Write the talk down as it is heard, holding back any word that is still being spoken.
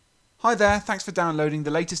Hi there, thanks for downloading the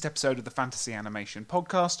latest episode of the Fantasy Animation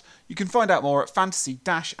Podcast. You can find out more at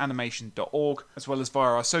fantasy-animation.org, as well as via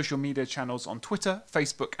our social media channels on Twitter,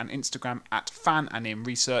 Facebook and Instagram at FanAnim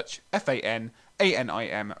Research,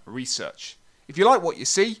 FANANIM Research. If you like what you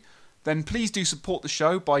see, then please do support the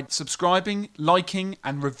show by subscribing, liking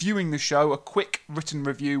and reviewing the show. A quick written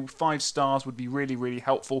review, 5 stars, would be really, really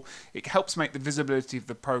helpful. It helps make the visibility of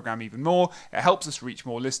the programme even more. It helps us reach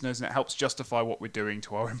more listeners and it helps justify what we're doing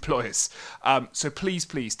to our employers. So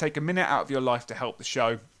please take a minute out of your life to help the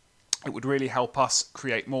show. It would really help us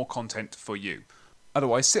create more content for you.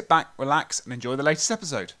 Otherwise, sit back, relax and enjoy the latest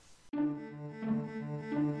episode.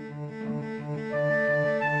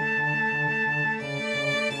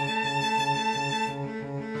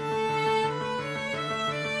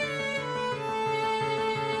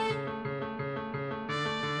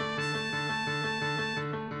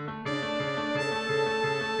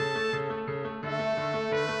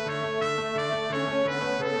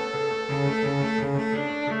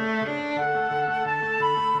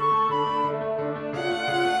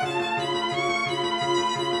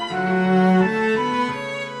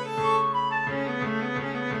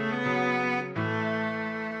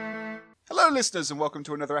 Hello listeners and welcome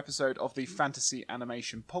to another episode of the Fantasy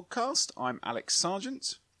Animation Podcast. I'm Alex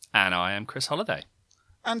Sargent. And I am Chris Holliday.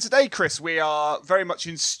 And today, Chris, we are very much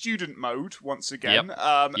in student mode once again.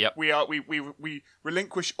 Yep. We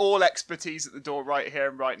relinquish all expertise at the door right here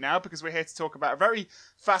and right now because we're here to talk about a very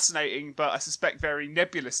fascinating, but I suspect very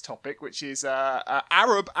nebulous topic, which is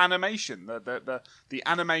Arab animation, the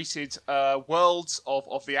animated worlds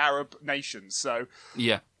of the Arab nations. So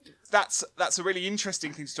yeah. That's a really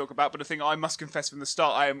interesting thing to talk about, but a thing I must confess from the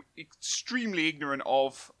start I am extremely ignorant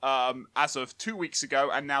of as of 2 weeks ago,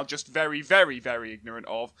 and now just very, very, very ignorant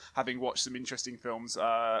of, having watched some interesting films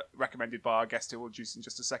recommended by our guest who we'll introduce in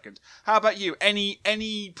just a second. How about you?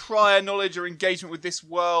 Any prior knowledge or engagement with this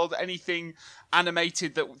world? Anything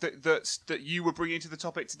animated that you were bringing to the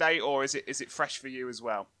topic today, or is it fresh for you as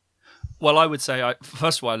well? Well, I would say,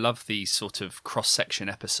 first of all, I love these sort of cross-section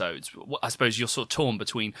episodes. I suppose you're sort of torn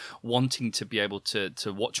between wanting to be able to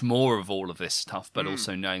watch more of all of this stuff, but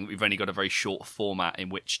also knowing that we've only got a very short format in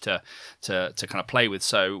which to kind of play with.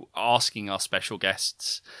 So asking our special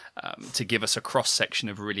guests to give us a cross-section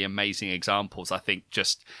of really amazing examples, I think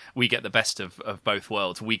just we get the best of both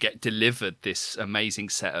worlds. We get delivered this amazing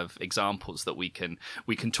set of examples that we can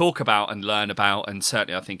talk about and learn about, and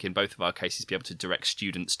certainly I think in both of our cases be able to direct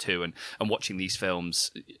students to. And watching these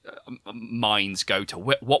films, minds go to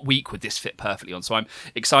what week would this fit perfectly on. So I'm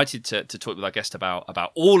excited to talk with our guest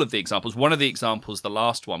about all of the examples. One of the examples, the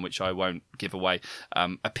last one, which I won't give away,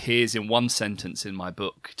 appears in one sentence in my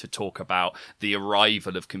book to talk about the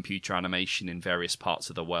arrival of computer animation in various parts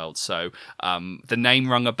of the world. So the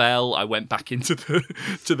name rung a bell. I went back into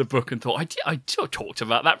the book and thought, I talked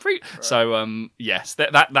about that. Right. So yes,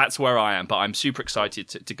 that's where I am. But I'm super excited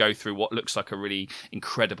to go through what looks like a really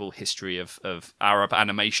incredible history of Arab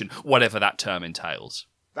animation, whatever that term entails.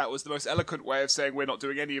 That was the most eloquent way of saying we're not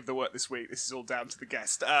doing any of the work this week. This is all down to the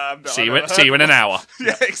guest. See you in an hour.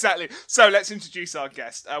 Yeah, exactly. So let's introduce our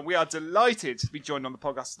guest. We are delighted to be joined on the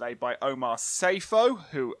podcast today by Omar Sayfo,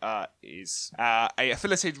 who is a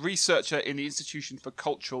affiliated researcher in the Institution for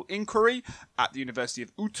Cultural Inquiry at the University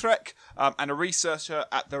of Utrecht, and a researcher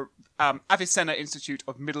at the Avicenna Institute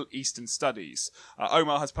of Middle Eastern Studies.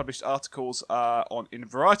 Omar has published articles in a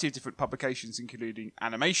variety of different publications, including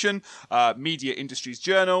Animation, Media Industries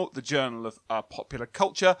Journal, the Journal of Popular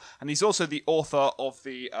Culture, and he's also the author of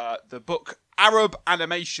the book Arab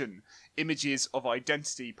Animation, Images of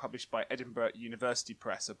Identity, published by Edinburgh University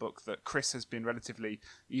Press, a book that Chris has been relatively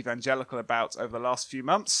evangelical about over the last few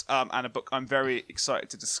months, and a book I'm very excited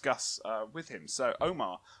to discuss with him. So,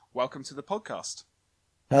 Omar, welcome to the podcast.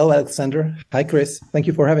 Hello, Alexander. Hi, Chris. Thank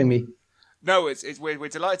you for having me. No, we're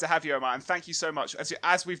delighted to have you, Omar, and thank you so much.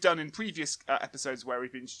 As we've done in previous episodes where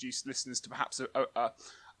we've introduced listeners to perhaps a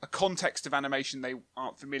context of animation they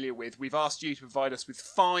aren't familiar with, we've asked you to provide us with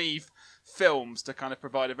 5 films to kind of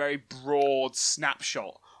provide a very broad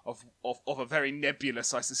snapshot of a very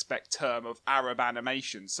nebulous, I suspect, term of Arab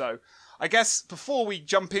animation. So I guess before we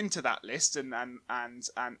jump into that list and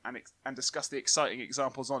discuss the exciting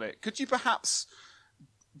examples on it, could you perhaps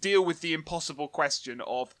deal with the impossible question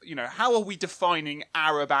of, how are we defining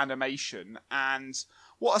Arab animation, and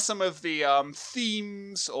what are some of the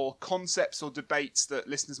themes or concepts or debates that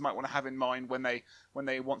listeners might want to have in mind when they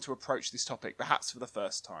want to approach this topic, perhaps for the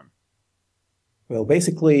first time? Well,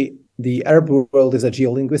 basically, the Arab world is a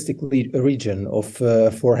geolinguistic region of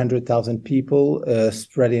 400,000 people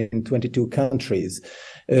spread in 22 countries.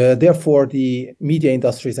 Therefore, the media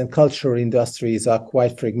industries and cultural industries are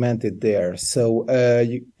quite fragmented there. So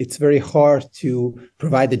it's very hard to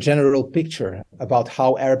provide a general picture about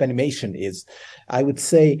how Arab animation is. I would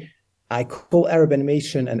say I call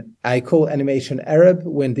animation Arab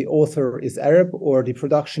when the author is Arab or the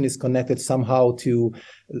production is connected somehow to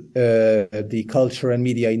the culture and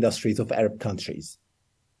media industries of Arab countries.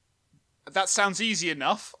 That sounds easy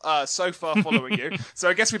enough, so far following you. So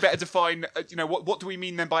I guess we better define, what do we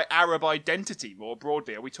mean then by Arab identity more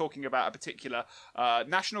broadly? Are we talking about a particular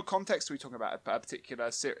national context? Are we talking about a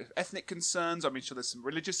particular ethnic concerns? I'm sure there's some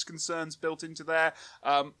religious concerns built into there.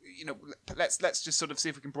 Let's just sort of see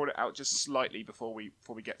if we can broaden it out just slightly before we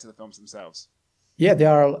get to the films themselves. Yeah,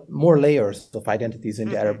 there are more layers of identities in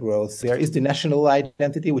the Arab world. There is the national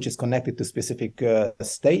identity, which is connected to specific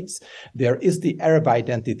states. There is the Arab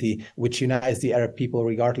identity, which unites the Arab people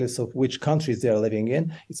regardless of which countries they're living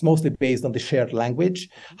in. It's mostly based on the shared language.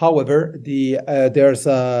 However, there's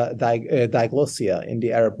a diglossia in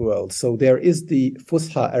the Arab world. So there is the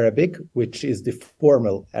Fusha Arabic, which is the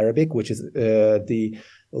formal Arabic, which is the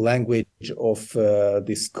language of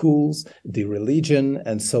the schools, the religion,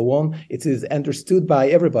 and so on. It is understood by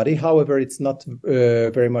everybody. However, it's not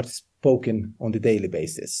very much spoken on the daily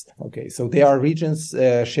basis. Okay, so there are regions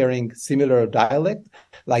sharing similar dialect,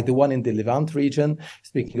 like the one in the Levant region,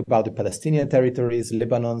 speaking about the Palestinian territories,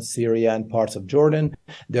 Lebanon, Syria, and parts of Jordan.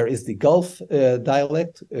 There is the Gulf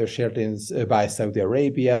dialect shared by Saudi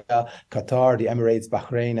Arabia, Qatar, the Emirates,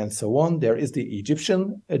 Bahrain, and so on. There is the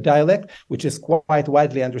Egyptian dialect, which is quite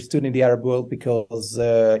widely understood in the Arab world because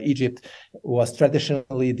Egypt was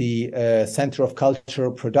traditionally the center of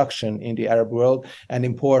cultural production in the Arab world and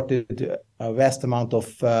imported a vast amount of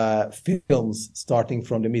films starting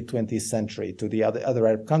from the mid-20th century to the other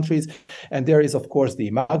Arab countries. And there is, of course, the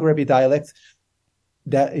Maghrebi dialect.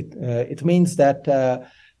 That it means that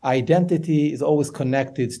identity is always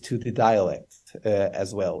connected to the dialect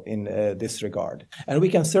as well in this regard. And we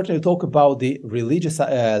can certainly talk about the religious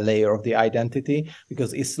layer of the identity,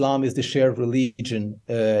 because Islam is the shared religion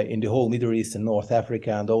in the whole Middle East and North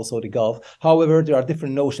Africa and also the Gulf. However, there are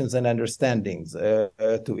different notions and understandings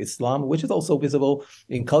to Islam, which is also visible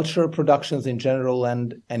in cultural productions in general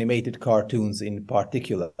and animated cartoons in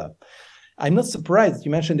particular. I'm not surprised you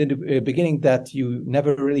mentioned in the beginning that you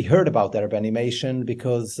never really heard about Arab animation,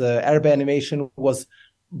 because Arab animation was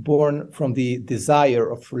born from the desire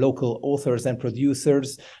of local authors and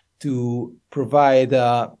producers to provide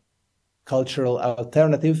a cultural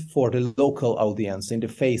alternative for the local audience in the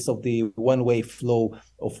face of the one-way flow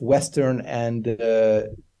of Western and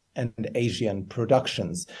Asian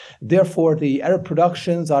productions. Therefore, the Arab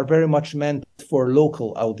productions are very much meant for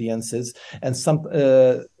local audiences, and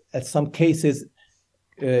at some cases,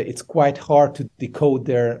 it's quite hard to decode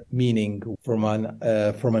their meaning from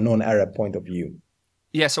a non-Arab point of view.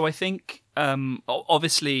 Yeah, so I think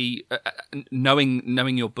obviously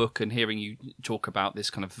knowing your book and hearing you talk about this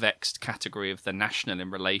kind of vexed category of the national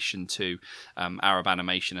in relation to Arab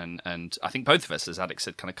animation, and I think both of us, as Alex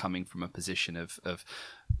said, kind of coming from a position of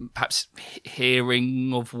perhaps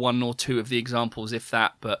hearing of one or two of the examples, if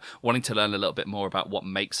that, but wanting to learn a little bit more about what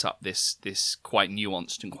makes up this quite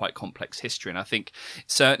nuanced and quite complex history. And I think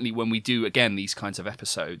certainly when we do, again, these kinds of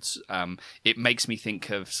episodes, it makes me think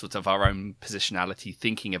of sort of our own positionality,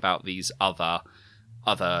 thinking about these other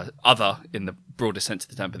in the broader sense of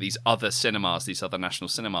the term, but these other cinemas, these other national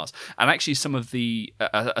cinemas, and actually some of the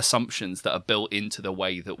assumptions that are built into the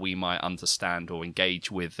way that we might understand or engage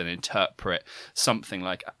with and interpret something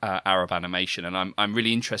like Arab animation. And I'm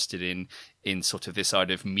really interested in sort of this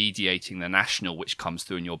idea of mediating the national, which comes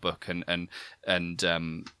through in your book, and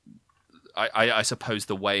I suppose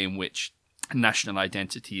the way in which national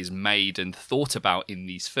identity is made and thought about in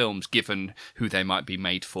these films, given who they might be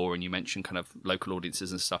made for. And you mentioned kind of local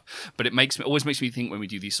audiences and stuff, but it always makes me think when we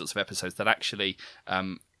do these sorts of episodes that actually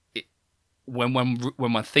when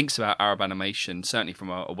one thinks about Arab animation, certainly from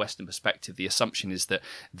a Western perspective, the assumption is that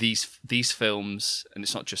these films, and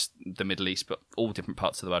it's not just the Middle East, but all different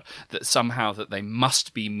parts of the world, that somehow that they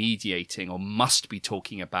must be mediating or must be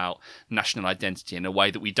talking about national identity in a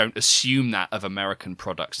way that we don't assume that of American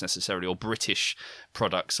products necessarily, or British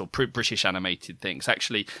products, or British animated things.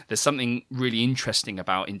 Actually, there's something really interesting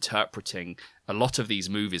about interpreting a lot of these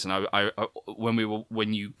movies, and I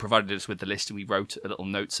when you provided us with the list and we wrote little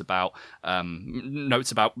notes about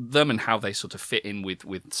them and how they sort of fit in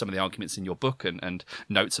with some of the arguments in your book, and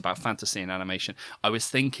notes about fantasy and animation, I was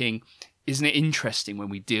thinking, isn't it interesting when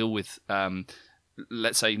we deal with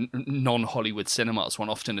let's say, non-Hollywood cinemas, one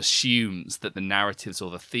often assumes that the narratives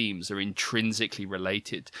or the themes are intrinsically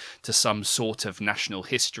related to some sort of national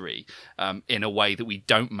history, in a way that we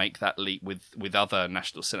don't make that leap with other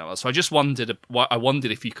national cinemas. So I just wondered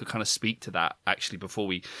if you could kind of speak to that actually before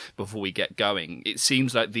we get going. It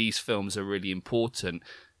seems like these films are really important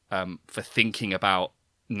for thinking about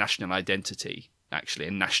national identity, actually,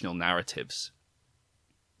 and national narratives.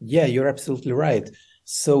 Yeah, you're absolutely right.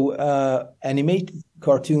 So animated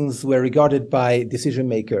cartoons were regarded by decision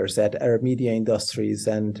makers at Arab media industries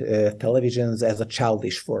and televisions as a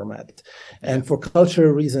childish format. And for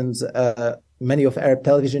cultural reasons, many of Arab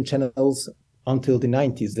television channels until the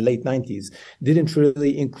late 90s, didn't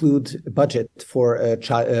really include budget for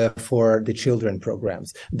the children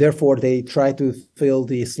programs. Therefore, they try to fill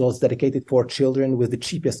the slots dedicated for children with the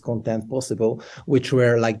cheapest content possible, which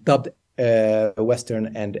were like dubbed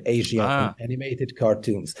Western and Asian animated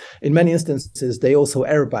cartoons. In many instances, they also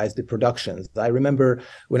Arabized the productions. I remember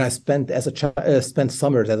when I spent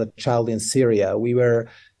summers as a child in Syria, we were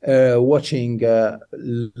watching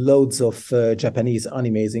loads of Japanese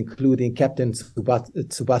animes, including Captain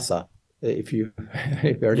Tsubasa. If you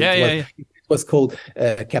heard it, it was called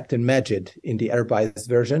Captain Majid in the Arabized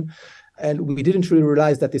version. And we didn't really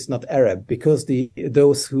realize that it's not Arab, because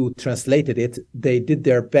those who translated it, they did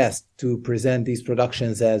their best to present these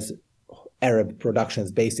productions as Arab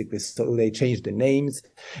productions, basically. So they changed the names.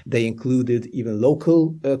 They included even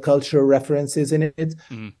local cultural references in it.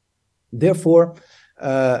 Mm-hmm. Therefore,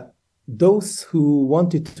 those who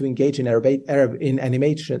wanted to engage in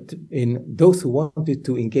animation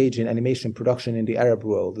production in the Arab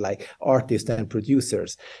world, like artists and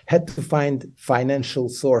producers, had to find financial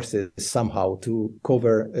sources somehow to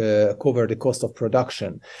cover the cost of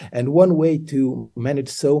production. And one way to manage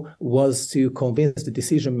so was to convince the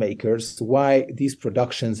decision makers why these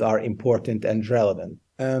productions are important and relevant.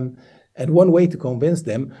 And one way to convince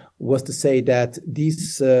them was to say that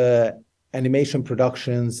these animation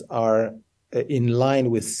productions are in line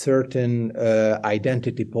with certain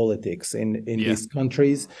identity politics in these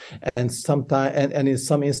countries, and sometimes and in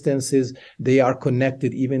some instances they are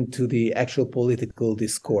connected even to the actual political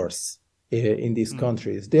discourse in these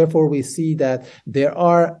countries. Therefore, we see that there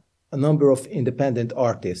are a number of independent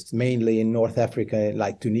artists, mainly in North Africa,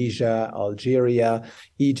 like Tunisia, Algeria,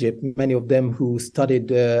 Egypt, many of them who studied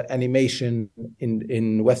animation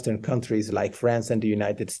in Western countries like France and the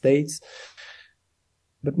United States.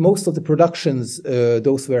 But most of the productions,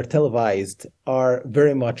 those who are televised, are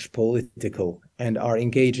very much political and are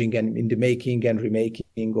engaging in the making and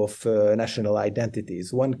remaking of national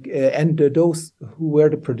identities. Those who were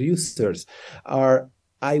the producers are,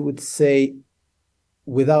 I would say,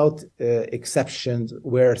 without exceptions,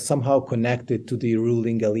 were somehow connected to the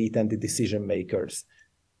ruling elite and the decision makers.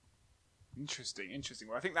 Interesting.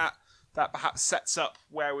 Well, I think that perhaps sets up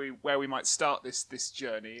where we might start this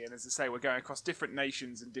journey. And as I say, we're going across different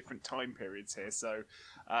nations and different time periods here. So,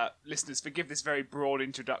 listeners, forgive this very broad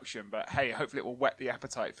introduction, but hey, hopefully it will whet the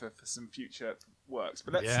appetite for some future works.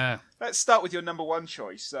 But let's start with your number one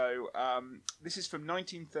choice. So, this is from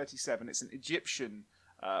 1937. It's an Egyptian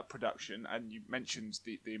production, and you mentioned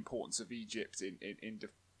the importance of Egypt in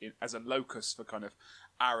as a locus for kind of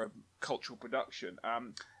Arab cultural production.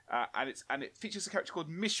 And it features a character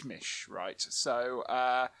called Mishmish, right? So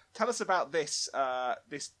tell us about this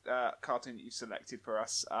cartoon that you selected for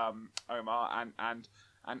us, Omar,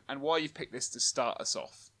 and why you've picked this to start us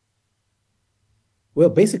off. Well,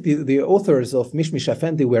 basically, the authors of Mishmish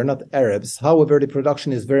Effendi were not Arabs. However, the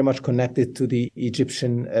production is very much connected to the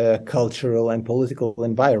Egyptian cultural and political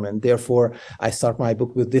environment. Therefore, I start my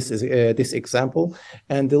book with this example.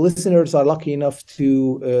 And the listeners are lucky enough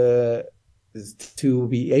to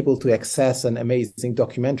be able to access an amazing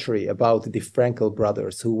documentary about the Frankel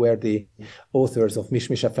brothers, who were the authors of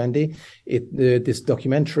Mishmish Effendi. This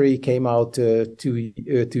documentary came out 2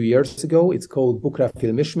 years ago. It's called Bukra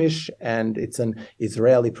Fil Mishmish, and it's an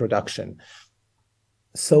Israeli production.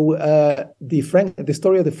 So the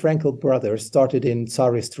story of the Frankel brothers started in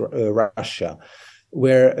Tsarist Russia,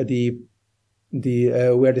 where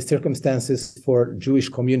where the circumstances for Jewish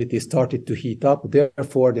communities started to heat up.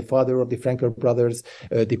 Therefore, the father of the Frankel brothers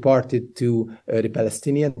departed to the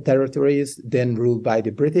Palestinian territories, then ruled by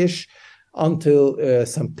the British, until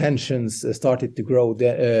some tensions started to grow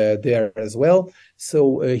there as well.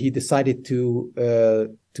 So he decided to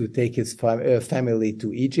take his family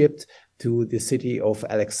to Egypt, to the city of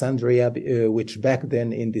Alexandria, which back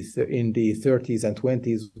then in the 30s and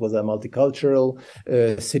 20s was a multicultural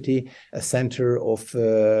city, a center of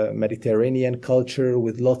Mediterranean culture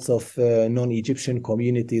with lots of non-Egyptian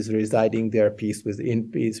communities residing there in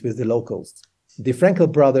peace with the locals. the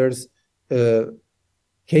Frankel brothers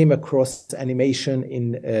came across animation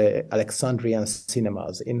in Alexandrian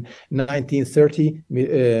cinemas. In 1930,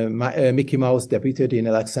 Mickey Mouse debuted in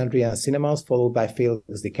Alexandrian cinemas, followed by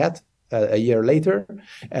Felix the Cat a year later,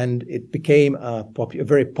 and it became a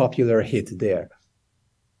very popular hit there.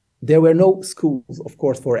 There were no schools, of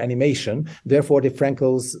course, for animation. Therefore, the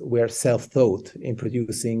Frankels were self-taught in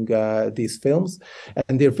producing these films.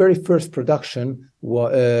 And their very first production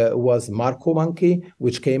was Marco Monkey,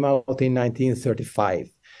 which came out in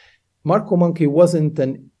 1935. Marco Monkey wasn't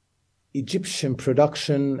an Egyptian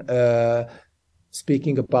production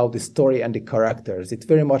speaking about the story and the characters. It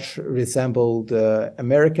very much resembled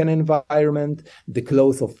American environment. The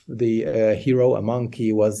clothes of the hero, a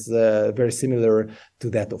monkey, was very similar to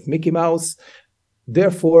that of Mickey Mouse.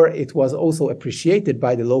 Therefore, it was also appreciated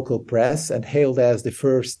by the local press and hailed as the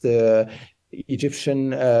first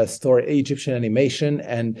Egyptian Egyptian animation,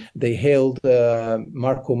 and they hailed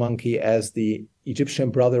Marco Monkey as the Egyptian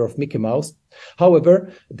brother of Mickey Mouse.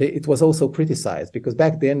 However, it was also criticized because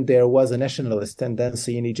back then there was a nationalist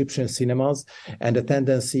tendency in Egyptian cinemas and a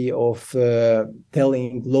tendency of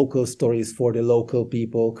telling local stories for the local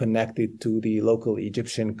people connected to the local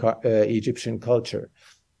Egyptian culture.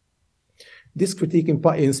 This critique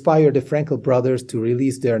inspired the Frankel brothers to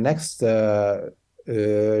release their next show,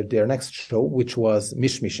 which was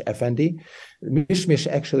Mishmish Effendi. Mishmish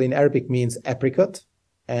actually in Arabic means apricot.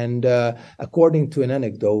 And according to an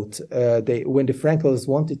anecdote, when the Frankels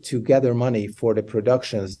wanted to gather money for the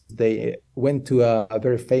productions, they went to a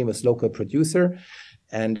very famous local producer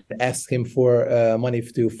and asked him for money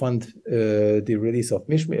to fund the release of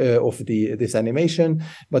this animation.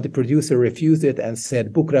 But the producer refused it and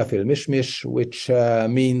said "Bukra fil mishmish," which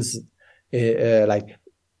means like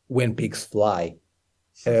when pigs fly.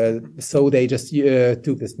 So they just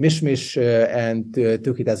took this Mishmish and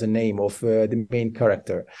took it as a name of the main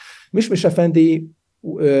character. Mishmish Effendi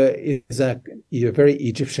is a very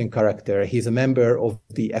Egyptian character. He's a member of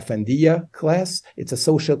the Effendiya class. It's a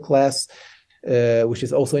social class, which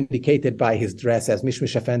is also indicated by his dress, as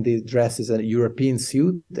Mishmish Effendi dresses a European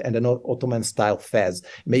suit and an Ottoman-style fez,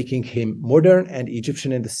 making him modern and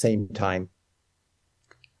Egyptian at the same time.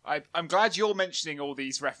 I'm glad you're mentioning all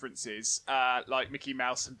these references, like Mickey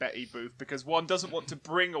Mouse and Betty Boop, because one doesn't want to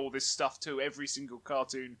bring all this stuff to every single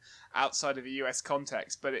cartoon outside of the US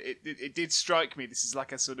context. But it did strike me this is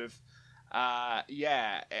like a sort of,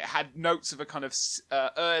 it had notes of a kind of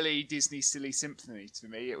early Disney silly symphony to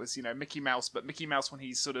me. It was, Mickey Mouse, but Mickey Mouse when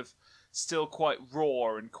he's sort of still quite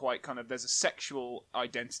raw and quite kind of, there's a sexual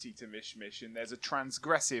identity to Mishmish and there's a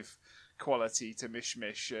transgressive quality to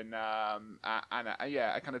Mishmish and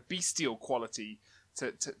a kind of bestial quality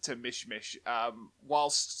to Mishmish,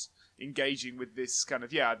 whilst engaging with this kind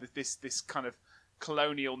of this kind of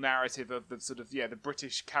colonial narrative of the sort of the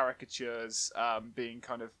British caricatures being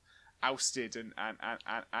kind of ousted and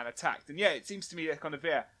attacked. And it seems to me a kind of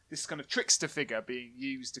this kind of trickster figure being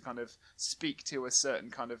used to kind of speak to a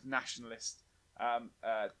certain kind of nationalist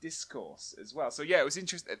discourse as well. So it was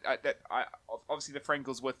interesting that obviously the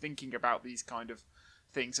Frankels were thinking about these kind of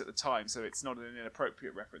things at the time, so it's not an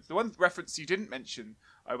inappropriate reference. The one reference you didn't mention,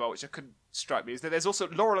 Omar, which I couldn't strike me, is that there's also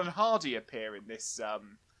Laurel and Hardy appear in this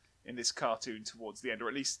cartoon towards the end, or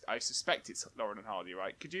at least I suspect it's Laurel and Hardy,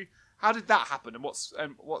 right? How did that happen, and what's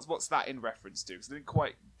that in reference to? Because I didn't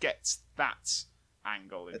quite get that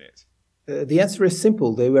angle in it. The answer is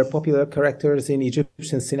simple. They were popular characters in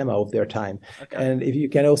Egyptian cinema of their time. Okay. And if you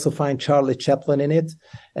can also find Charlie Chaplin in it.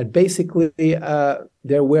 And basically,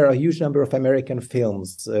 there were a huge number of American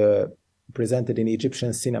films presented in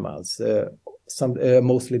Egyptian cinemas, some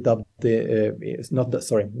mostly dubbed,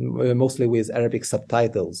 mostly with Arabic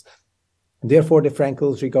subtitles. Therefore, the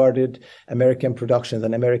Frankels regarded American productions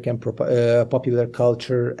and American popular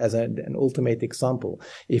culture as an ultimate example.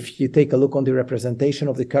 If you take a look on the representation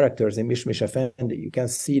of the characters in Mishmish Effendi, you can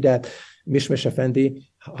see that Mishmish Effendi,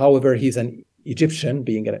 however, he's an Egyptian,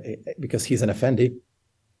 because he's an Effendi,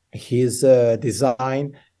 his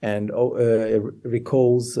design and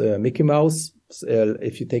recalls Mickey Mouse.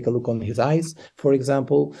 If you take a look on his eyes, for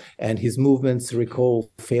example, and his movements recall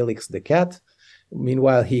Felix the Cat.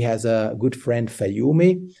 Meanwhile, he has a good friend,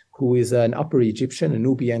 Fayumi, who is an Upper Egyptian, a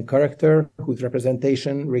Nubian character, whose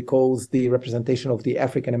representation recalls the representation of the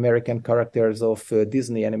African-American characters of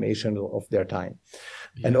Disney animation of their time.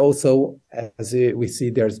 Yeah. And also, as we see,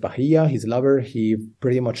 there's Bahia, his lover. He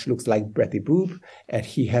pretty much looks like Betty Boop, and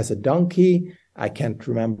he has a donkey. I can't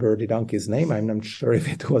remember the donkey's name. I'm not sure if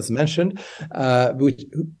it was mentioned,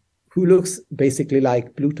 who looks basically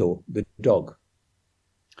like Pluto, the dog.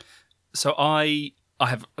 So I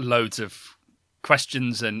have loads of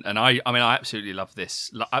questions, and I mean, I absolutely love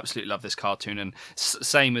this. Absolutely love this cartoon, and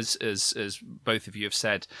same as both of you have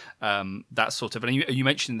said. That sort of, and you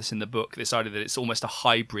mentioned this in the book. This idea that it's almost a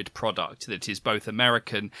hybrid product, that is both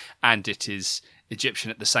American and it is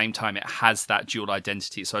Egyptian at the same time. It has that dual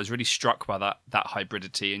identity. So I was really struck by that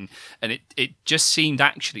hybridity, and it just seemed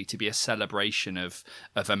actually to be a celebration of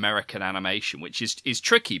American animation, which is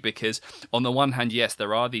tricky because on the one hand, yes,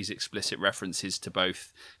 there are these explicit references to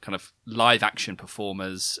both kind of live action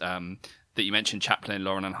performers that you mentioned, Chaplin,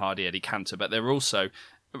 Laurel and Hardy, Eddie Cantor, but there are also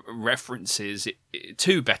references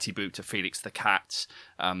to Betty Boop, to Felix the Cat,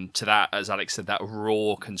 to that, as Alex said, that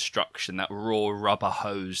raw construction, that raw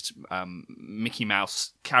rubber-hosed Mickey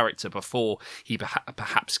Mouse character before he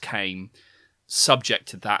perhaps came subject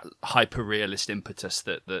to that hyper-realist impetus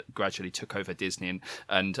that gradually took over Disney.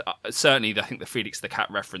 And certainly I think the Felix the Cat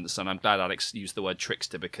reference, and I'm glad Alex used the word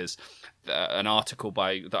trickster, because an article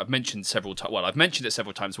that I've mentioned several times, well, I've mentioned it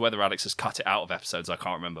several times, whether Alex has cut it out of episodes, I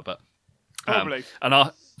can't remember, but Probably.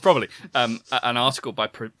 An article by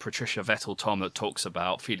Patricia Vettel-Tom that talks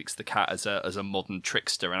about Felix the Cat as a modern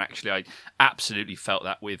trickster, and actually I absolutely felt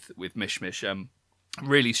that with Mishmish.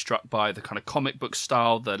 Really struck by the kind of comic book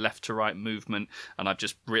style, the left to right movement, and I've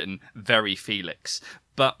just written very Felix.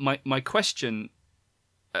 But my question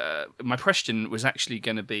was actually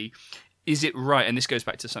going to be, is it right? And this goes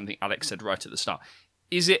back to something Alex said right at the start.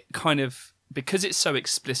 Is it kind of, because it's so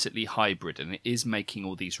explicitly hybrid and it is making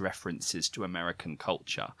all these references to American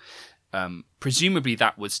culture, presumably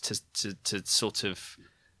that was to sort of,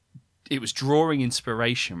 it was drawing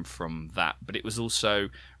inspiration from that, but it was also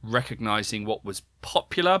recognizing what was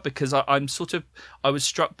popular, because I was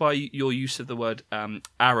struck by your use of the word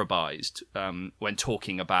Arabized when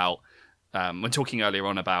talking earlier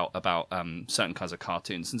on about certain kinds of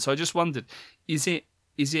cartoons. And so I just wondered,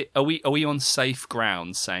 are we on safe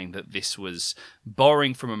ground saying that this was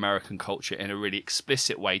borrowing from American culture in a really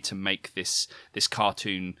explicit way to make this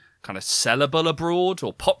cartoon kind of sellable abroad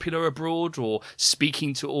or popular abroad, or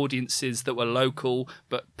speaking to audiences that were local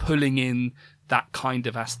but pulling in that kind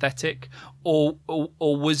of aesthetic? Or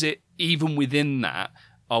was it, even within that,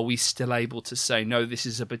 are we still able to say, no, this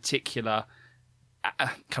is a particular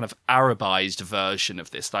kind of Arabized version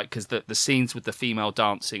of this? Like, because the scenes with the female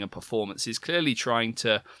dancing and performance is clearly trying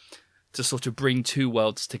to sort of bring two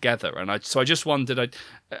worlds together. And I just wondered,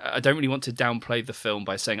 I don't really want to downplay the film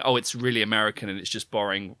by saying, oh, it's really American and it's just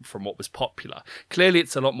borrowing from what was popular. Clearly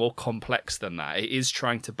it's a lot more complex than that. It is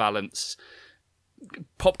trying to balance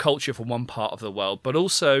pop culture from one part of the world, but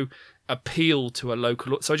also appeal to a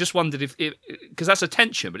local. So I just wondered if because that's a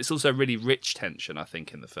tension, but it's also a really rich tension, I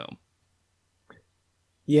think, in the film.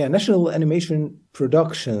 Yeah, national animation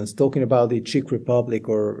productions, talking about the Czech Republic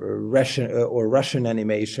or Russian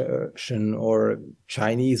animation or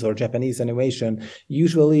Chinese or Japanese animation,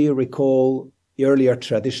 usually recall earlier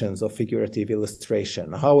traditions of figurative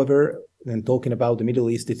illustration. However, when talking about the Middle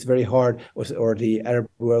East, it's very hard, or the Arab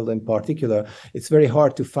world in particular, it's very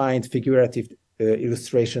hard to find figurative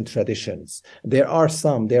illustration traditions. There are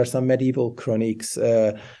some medieval chroniques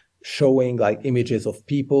showing like images of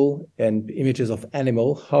people and images of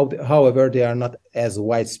animal. However, they are not as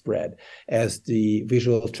widespread as the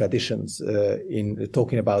visual traditions in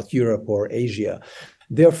talking about Europe or Asia.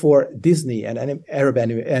 Therefore, Disney and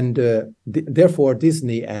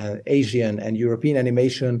Disney and Asian and European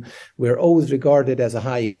animation were always regarded as a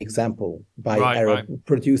high example by Arab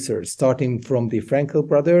producers, starting from the Frankel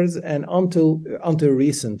brothers and until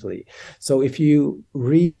recently. So, if you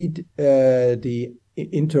read the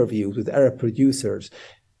interviews with Arab producers,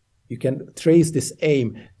 you can trace this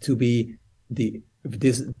aim to be the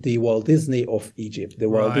Walt Disney of Egypt, the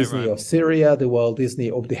Walt Disney of Syria, the Walt Disney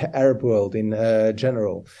of the Arab world in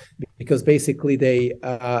general, because basically they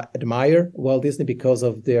admire Walt Disney because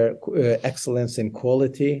of their excellence in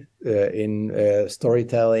quality, in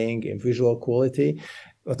storytelling, in visual quality.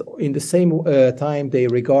 But in the same time, they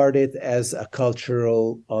regard it as a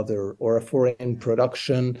cultural other or a foreign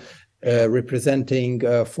production, representing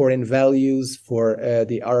foreign values for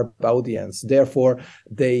the Arab audience. Therefore,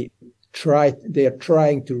 they are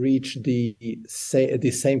trying to reach the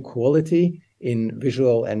same quality in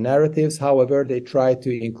visual and narratives. However, they try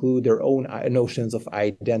to include their own notions of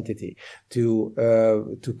identity to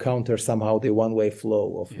counter somehow the one-way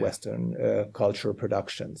flow of Western culture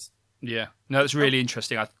productions. Yeah, no, it's really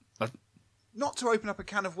interesting. Not to open up a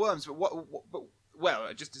can of worms, but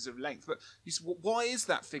well, just as of length, but why is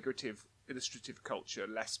that figurative illustrative culture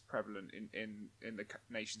less prevalent in the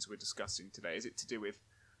nations we're discussing today? Is it to do with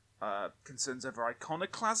concerns over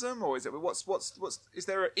iconoclasm, or is it is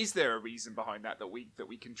there a reason behind that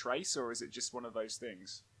we can trace, or is it just one of those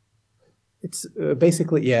things? It's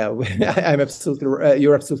basically, yeah. I'm absolutely.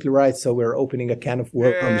 You're absolutely right. So we're opening a can of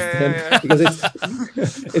worms then, because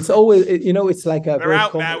it's always, it's like a. They're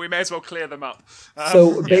out now. We may as well clear them up.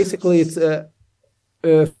 So basically, it's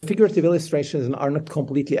figurative illustrations are not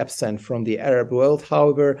completely absent from the Arab world.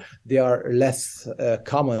 However, they are less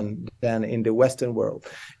common than in the Western world.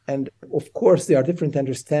 And of course, there are different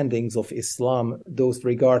understandings of Islam. Those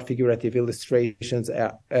regard figurative illustrations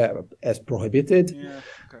as prohibited. Yeah,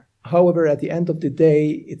 okay. However, at the end of the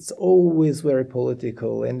day, it's always very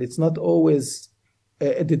political, and it's not always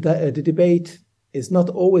the debate is not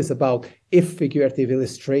always about if figurative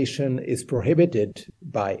illustration is prohibited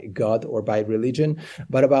by God or by religion,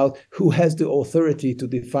 but about who has the authority to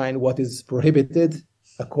define what is prohibited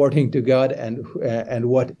according to God and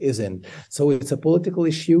what isn't. So it's a political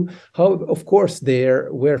issue. How, of course, there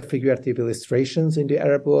were figurative illustrations in the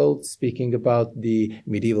Arab world, speaking about the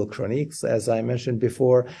medieval chroniques, as I mentioned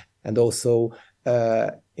before, and also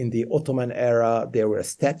in the Ottoman era, there were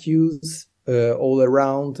statues all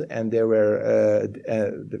around, and there were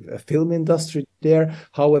the film industry there.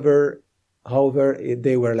 However,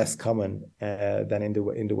 they were less common than in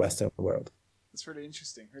the Western world. That's really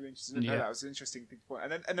interesting. Really interesting. Yeah. That was an interesting thing to point.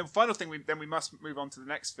 And then final thing, we must move on to the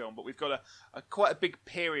next film. But we've got a quite a big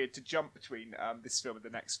period to jump between this film and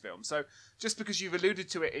the next film. So just because you've alluded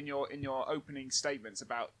to it in your opening statements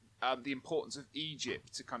about the importance of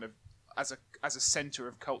Egypt to kind of as a center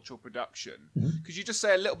of cultural production, could you just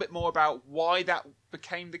say a little bit more about why that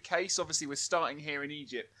became the case? Obviously, we're starting here in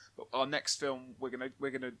Egypt, but our next film we're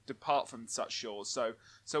gonna depart from such shores.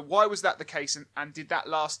 So why was that the case? And did that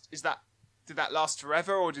last? Did that last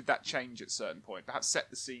forever, or did that change at a certain point? Perhaps set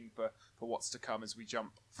the scene for what's to come as we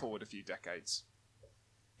jump forward a few decades.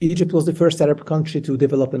 Egypt was the first Arab country to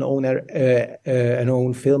develop an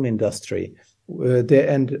own film industry.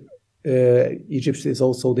 Egypt is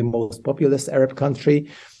also the most populous Arab country.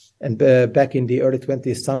 And back in the early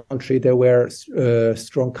 20th century, there were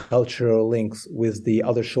strong cultural links with the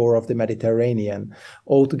other shore of the Mediterranean.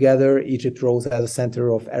 Altogether, Egypt rose as a center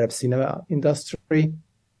of Arab cinema industry,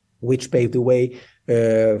 which paved the way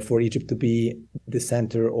for Egypt to be the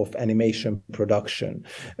center of animation production.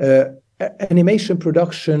 Animation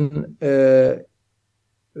production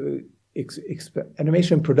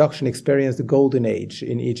experienced the golden age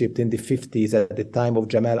in Egypt in the 50s at the time of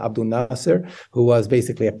Jamal Abdel Nasser, who was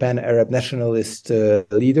basically a pan-Arab nationalist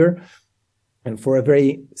leader. And for a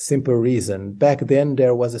very simple reason. Back then,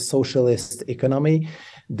 there was a socialist economy.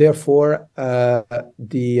 Therefore,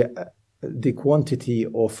 the quantity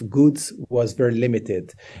of goods was very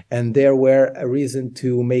limited, and there were a reason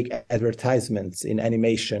to make advertisements in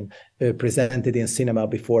animation presented in cinema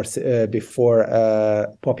before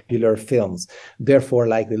popular films. Therefore,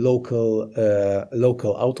 like the local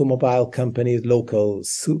automobile companies, local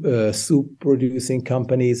soup producing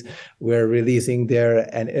companies were releasing their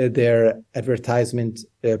advertisement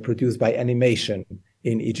produced by animation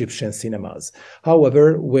in Egyptian cinemas.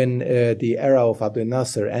 However, when the era of Abdel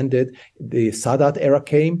Nasser ended, the Sadat era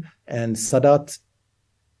came, and Sadat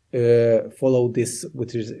followed this,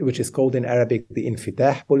 which is called in Arabic the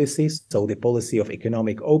Infitah policy, so the policy of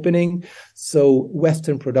economic opening. So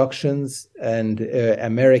Western productions and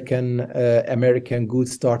American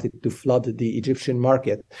goods started to flood the Egyptian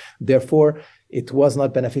market. Therefore, it was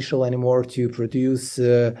not beneficial anymore to produce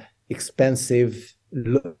expensive,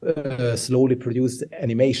 slowly produced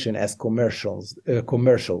animation as commercials.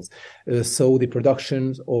 So the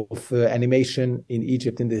production of animation in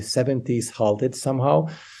Egypt in the 70s halted somehow,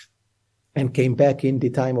 and came back in the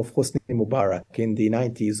time of Hosni Mubarak in the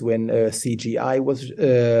 90s, when CGI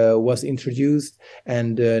was introduced,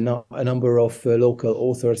 and a number of local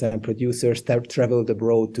authors and producers traveled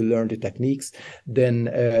abroad to learn the techniques, then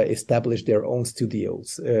established their own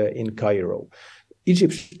studios in Cairo.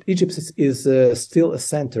 Egypt is still a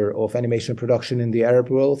center of animation production in the Arab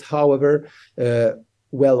world. However,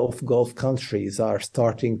 well-off Gulf countries are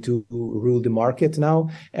starting to rule the market now,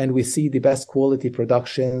 and we see the best quality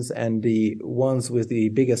productions and the ones with the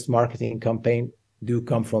biggest marketing campaign do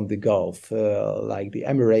come from the Gulf, like the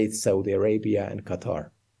Emirates, Saudi Arabia, and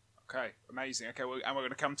Qatar. Okay, amazing. Okay, well, and we're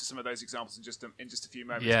going to come to some of those examples in just a few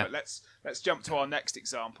moments. Yeah. But let's jump to our next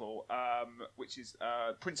example, which is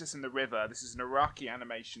Princess and the River. This is an Iraqi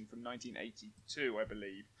animation from 1982, I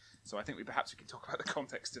believe. So I think we can talk about the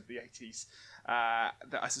context of the 80s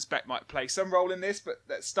that I suspect might play some role in this. But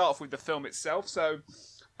let's start off with the film itself. So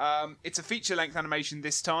it's a feature-length animation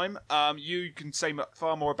this time. You can say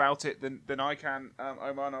far more about it than I can,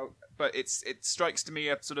 Omar. But it strikes to me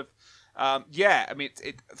a sort of Yeah, I mean,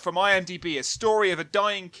 from IMDb, a story of a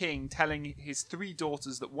dying king telling his 3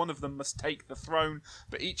 daughters that one of them must take the throne,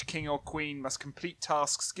 but each king or queen must complete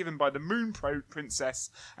tasks given by the Moon Princess,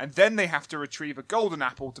 and then they have to retrieve a golden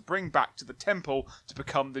apple to bring back to the temple to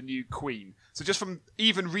become the new queen. So just from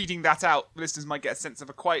even reading that out, listeners might get a sense of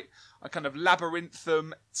a kind of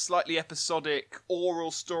labyrinthine, slightly episodic,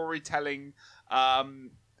 oral storytelling,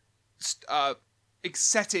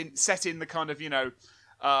 set in the kind of,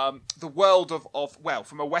 the world of well,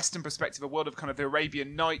 from a Western perspective, a world of kind of the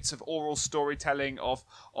Arabian Nights, of oral storytelling, of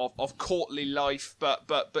courtly life.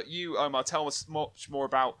 But you, Omar, tell us much more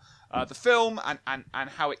about the film and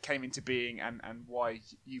how it came into being and why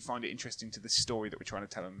you find it interesting to the story that we're trying to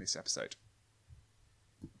tell in this episode.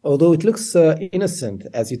 Although it looks innocent,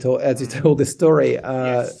 as you told the story,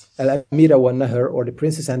 Yes. Al-Amira wa Nahr, or The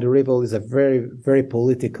Princess and the Rebel, is a very, very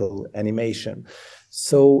political animation.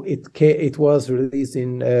 So it was released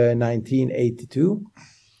in 1982,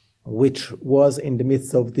 which was in the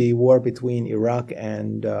midst of the war between Iraq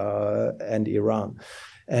and Iran.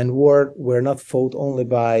 And war were not fought only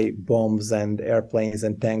by bombs and airplanes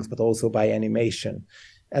and tanks, but also by animation.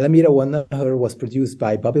 Al-Amira wa Nahr was produced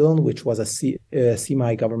by Babylon, which was a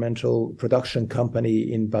semi-governmental production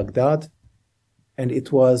company in Baghdad. And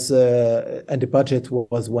it was, and the budget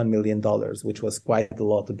was $1 million, which was quite a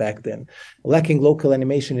lot back then. Lacking local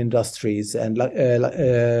animation industries and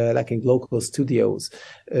lacking local studios,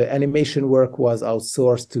 animation work was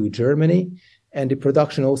outsourced to Germany. And the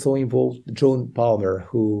production also involved John Palmer,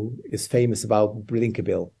 who is famous about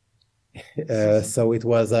Blinkabill. So it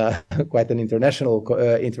was quite an international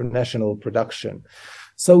production.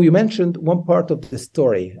 So you mentioned one part of the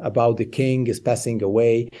story about the king is passing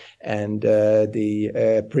away and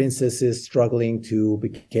the princess is struggling to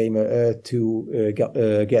get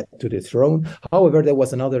to the throne. However, there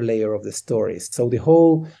was another layer of the story. So the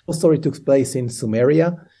whole story took place in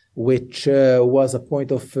Sumeria, which was a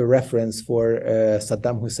point of reference for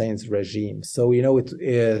Saddam Hussein's regime. So,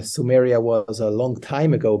 Sumeria was a long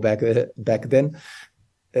time ago back then.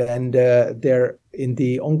 And there, in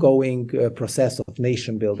the ongoing process of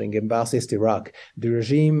nation building in Basist, Iraq, the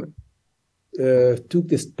regime took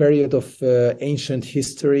this period of ancient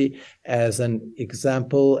history as an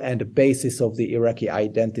example and a basis of the Iraqi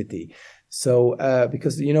identity. So,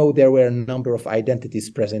 because, there were a number of identities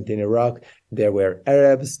present in Iraq. There were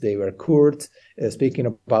Arabs, there were Kurds. Speaking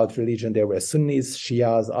about religion, there were Sunnis,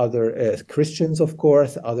 Shias, other Christians, of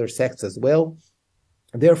course, other sects as well.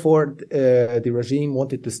 Therefore, the regime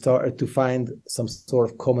wanted to find some sort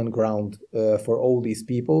of common ground for all these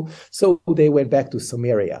people. So they went back to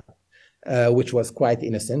Sumeria, which was quite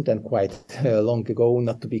innocent and quite long ago,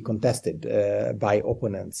 not to be contested by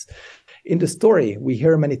opponents. In the story, we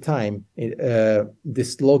hear many times the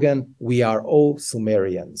slogan, "We are all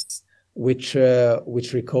Sumerians," which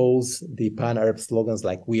recalls the pan-Arab slogans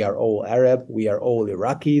like "We are all Arab," "We are all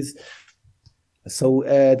Iraqis." So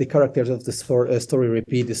the characters of the story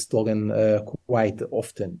repeat this slogan quite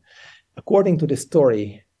often. According to the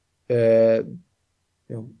story, the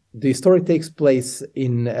story takes place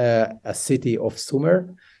in a city of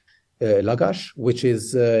Sumer, Lagash, which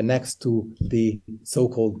is next to the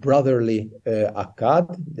so-called brotherly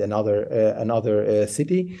Akkad, another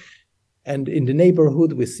city. And in the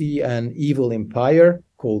neighborhood, we see an evil empire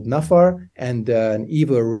called Nafar and an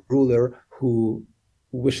evil ruler who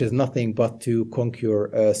wishes nothing but to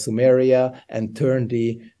conquer Sumeria and turn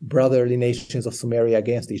the brotherly nations of Sumeria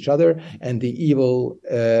against each other. And the evil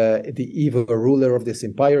ruler of this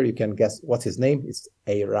empire, you can guess what's his name? It's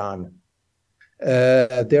Iran.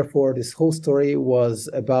 Therefore, this whole story was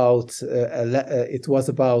about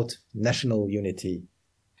national unity.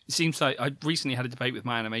 It seems like I recently had a debate with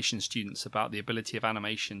my animation students about the ability of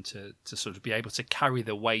animation to sort of be able to carry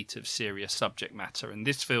the weight of serious subject matter. And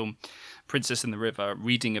this film, Princess and the River,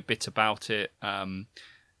 reading a bit about it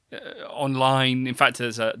online. In fact,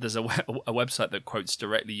 there's a website that quotes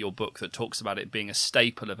directly your book that talks about it being a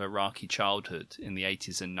staple of Iraqi childhood in the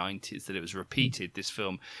 80s and 90s, that it was repeated. This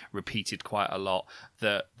film repeated quite a lot.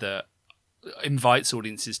 That invites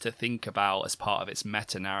audiences to think about, as part of its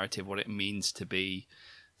meta-narrative, what it means to be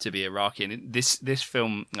Iraqi. And this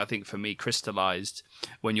film, I think, for me, crystallized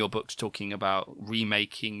when your book's talking about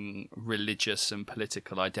remaking religious and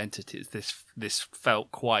political identities. This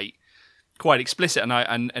felt quite explicit,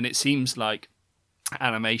 and it seems like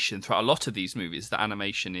animation throughout a lot of these movies, that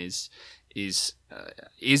animation is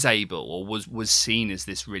able, or was seen as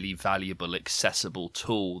this really valuable, accessible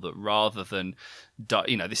tool that, rather than,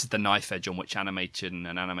 this is the knife edge on which animation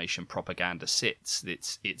and animation propaganda sits.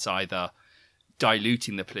 It's either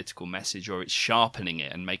diluting the political message, or it's sharpening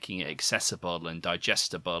it and making it accessible and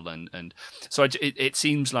digestible. And so it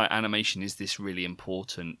seems like animation is this really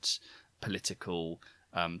important political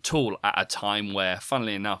tool at a time where,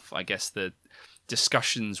 funnily enough, I guess the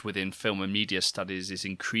discussions within film and media studies is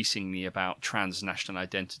increasingly about transnational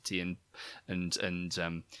identity and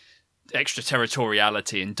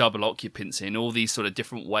extraterritoriality and double occupancy and all these sort of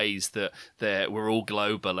different ways that we're all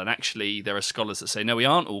global. And actually there are scholars that say, no, we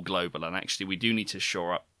aren't all global, and actually we do need to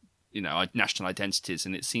shore up, our national identities.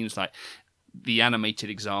 And it seems like the animated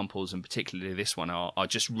examples, and particularly this one, are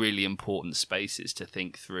just really important spaces to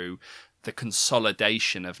think through the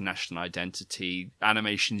consolidation of national identity,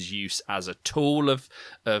 animation's use as a tool of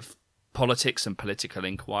politics and political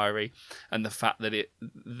inquiry, and the fact that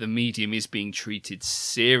the medium is being treated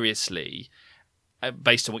seriously,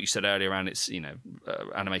 based on what you said earlier around its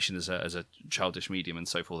animation as a childish medium and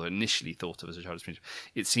so forth, initially thought of as a childish medium.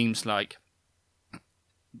 It seems like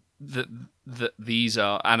that these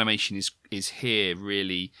are animation is here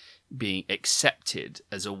really being accepted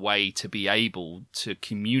as a way to be able to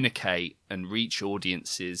communicate and reach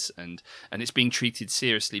audiences, and it's being treated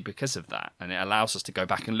seriously because of that, and it allows us to go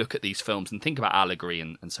back and look at these films and think about allegory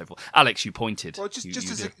and so forth. Alex, you pointed. Well,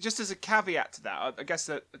 just as a caveat to that, I guess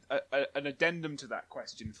an addendum to that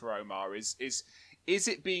question for Omar is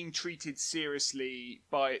it being treated seriously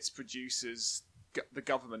by its producers, the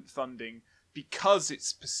government funding, because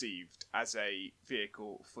it's perceived as a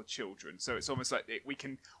vehicle for children? So it's almost like we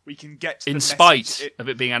can get to the in spite of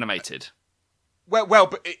it being animated. Well,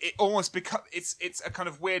 but it almost becomes it's a kind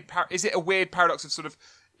of weird. Is it a weird paradox of sort of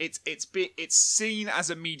it's seen as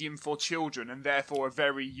a medium for children and therefore a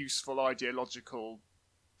very useful ideological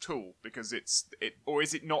tool because or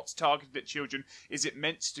is it not targeted at children? Is it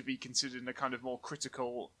meant to be considered in a kind of more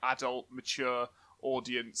critical, adult, mature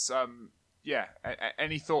audience?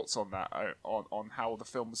 Any thoughts on that? On how the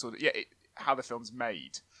film was how the film's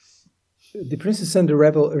made? The Princess and the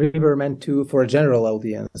River meant for a general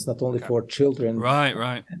audience, not only for children.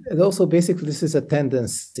 Right. And also, basically, this is a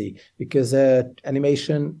tendency because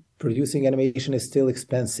producing animation is still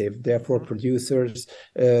expensive. Therefore, producers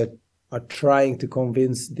are trying to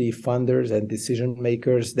convince the funders and decision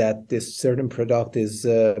makers that this certain product is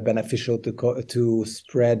beneficial to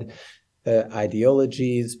spread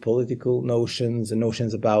ideologies, political notions, and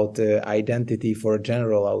notions about identity for a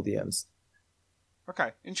general audience.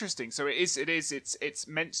 Okay, interesting. So it's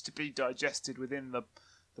meant to be digested within the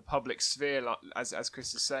public sphere, as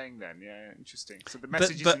Chris is saying. Then, yeah, interesting. So the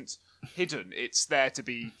message isn't hidden; it's there to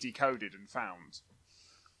be decoded and found.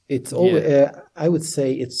 It's all. I would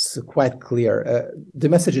say it's quite clear. The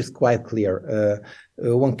message is quite clear.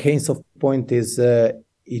 One case of point is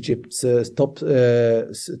Egypt's top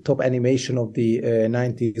animation of the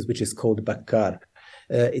 90s, which is called Bakkar.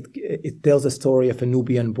 It tells a story of a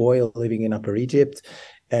Nubian boy living in Upper Egypt,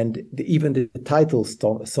 and even the title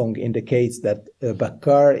song indicates that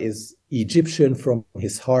Bakkar is Egyptian from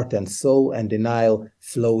his heart and soul, and the Nile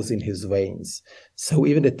flows in his veins. So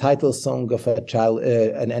even the title song of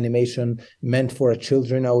an animation meant for a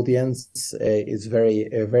children audience is very,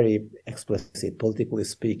 very explicit, politically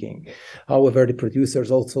speaking. However, the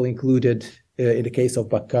producers also included, in the case of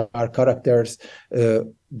Bakkar, characters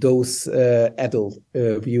those adult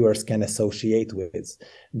viewers can associate with.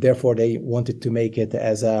 Therefore, they wanted to make it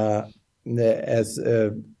as a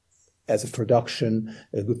production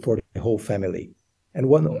good for the whole family.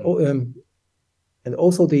 And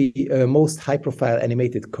also the most high-profile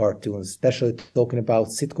animated cartoons, especially talking about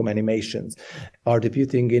sitcom animations, are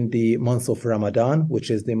debuting in the month of Ramadan,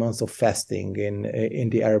 which is the month of fasting in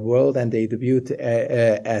the Arab world, and they debut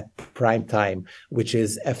at prime time, which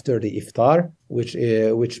is after the iftar,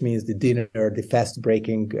 which means the dinner, the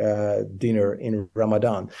fast-breaking dinner in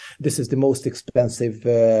Ramadan. This is the most expensive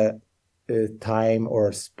time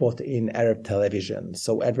or spot in Arab television.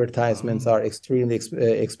 So advertisements are extremely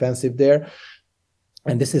expensive there.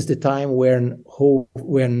 And this is the time when whole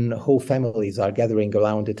families are gathering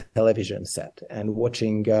around the television set and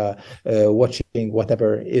watching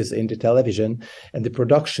whatever is in the television, and the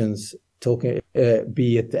productions,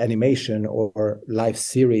 be it animation or live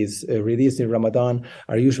series released in Ramadan,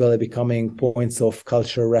 are usually becoming points of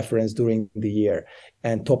cultural reference during the year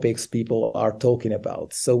and topics people are talking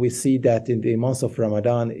about. So we see that in the month of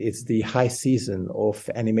Ramadan, it's the high season of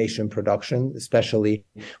animation production, especially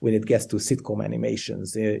when it gets to sitcom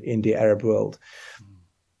animations in the Arab world.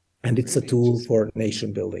 And it's a tool for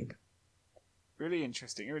nation building. Really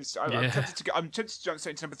interesting. I'm tempted to jump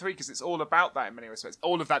straight to number 3 because it's all about that in many respects.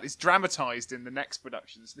 All of that is dramatized in the next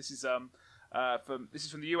productions. This is from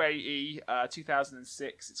the UAE,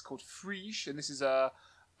 2006. It's called Friche, and this is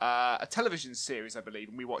a television series, I believe,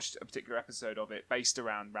 and we watched a particular episode of it based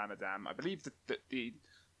around Ramadan. I believe that the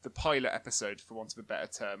pilot episode, for want of a better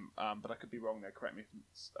term, but I could be wrong there. Correct me if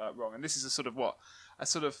it's wrong. And this is a sort of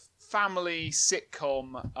family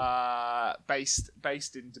sitcom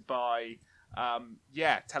based in Dubai.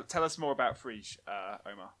 Tell us more about Frege,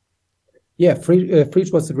 Omar. Yeah,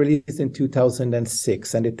 Frege was released in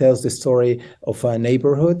 2006, and it tells the story of a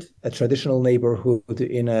neighborhood, a traditional neighborhood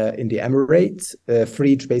in the Emirates.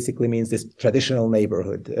 Frege basically means this traditional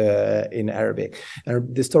neighborhood in Arabic.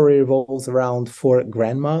 And the story revolves around four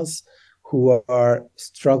grandmas who are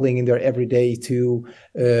struggling in their everyday to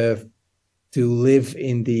live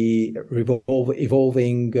in the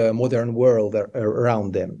evolving modern world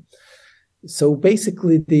around them. So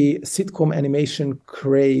basically, the sitcom animation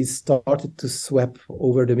craze started to sweep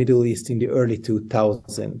over the Middle East in the early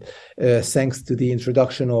 2000s, thanks to the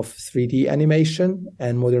introduction of 3D animation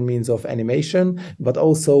and modern means of animation, but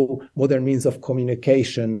also modern means of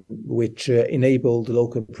communication, which enabled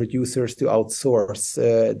local producers to outsource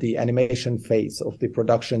the animation phase of the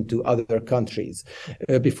production to other countries.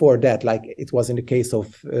 Before that, like it was in the case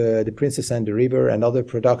of The Princess and the River and other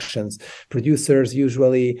productions, producers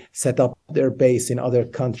usually set up their base in other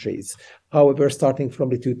countries. However, starting from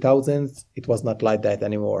the 2000s, it was not like that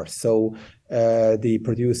anymore. So the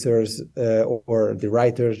producers or the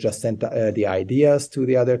writers just sent the ideas to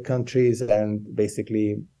the other countries, and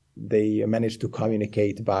basically they managed to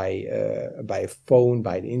communicate by phone,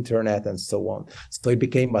 by the internet, and so on. So it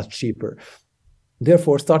became much cheaper.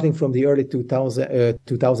 Therefore, starting from the early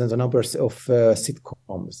 2000s, a number of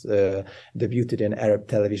sitcoms debuted in Arab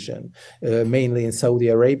television, mainly in Saudi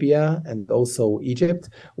Arabia and also Egypt,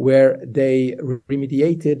 where they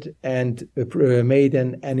remediated and made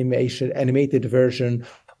an animated version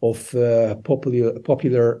of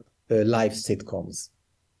popular live sitcoms.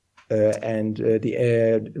 And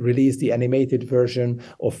released the animated version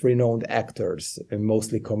of renowned actors,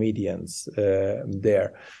 mostly comedians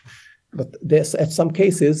there. But there's, at some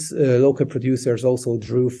cases, local producers also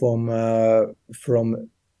drew from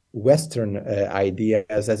Western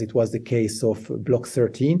ideas, as it was the case of Block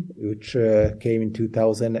 13, which came in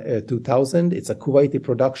 2000. It's a Kuwaiti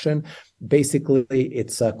production. Basically,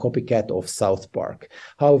 it's a copycat of South Park.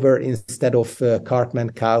 However, instead of Cartman,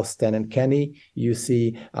 Kyle, Stan, and Kenny, you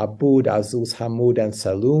see Aboud, Azuz, Hamoud, and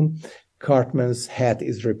Saloom. Cartman's hat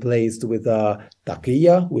is replaced with a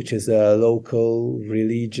taqiyya, which is a local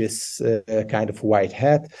religious kind of white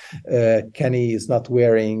hat. Kenny is not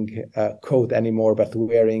wearing a coat anymore, but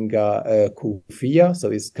wearing a kufiya,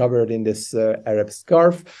 so he's covered in this Arab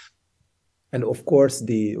scarf. And of course,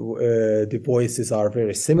 the voices are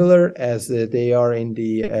very similar as they are in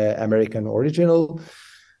the American original.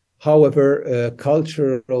 However,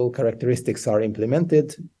 cultural characteristics are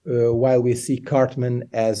implemented. While we see Cartman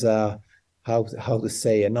as a how to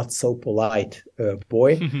say a not so polite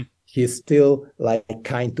boy, he's still like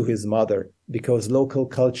kind to his mother, because local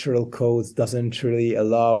cultural codes doesn't really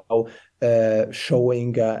allow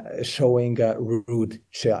showing a rude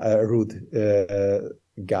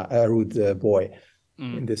boy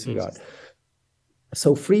in this regard.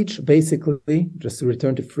 So Frege, basically, just to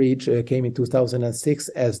return to Frege, came in 2006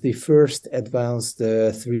 as the first advanced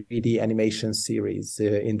 3D animation series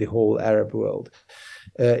in the whole Arab world.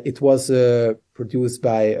 It was produced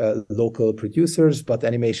by local producers, but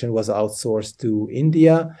animation was outsourced to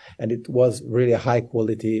India, and it was really a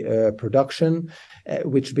high-quality production,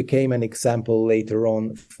 which became an example later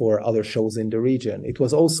on for other shows in the region. It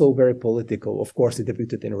was also very political. Of course, it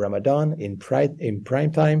debuted in Ramadan, in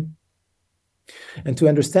prime time. And to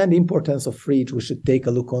understand the importance of Frege, we should take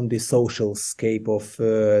a look on the social scape of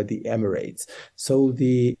the Emirates. So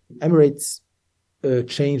the Emirates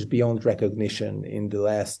changed beyond recognition in the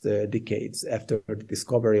last decades after the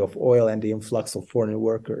discovery of oil and the influx of foreign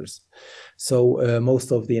workers. So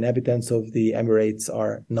most of the inhabitants of the Emirates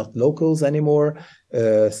are not locals anymore.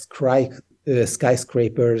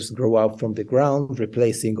 Skyscrapers grow out from the ground,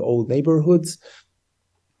 replacing old neighborhoods.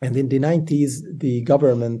 And in the 90s, the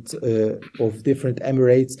government of different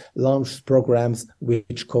Emirates launched programs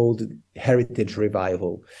which called Heritage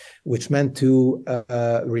Revival, which meant to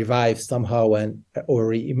revive somehow or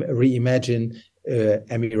reimagine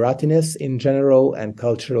Emiratiness in general and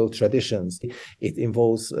cultural traditions. It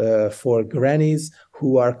involves four grannies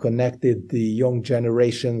who are connected the young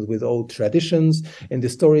generations with old traditions. In the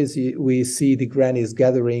stories, we see the grannies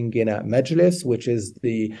gathering in a majlis, which is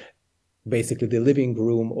basically the living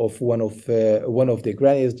room of one of the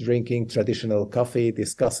grannies, drinking traditional coffee,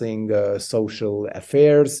 discussing social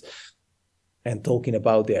affairs, and talking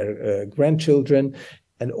about their grandchildren.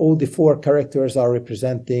 And all the four characters are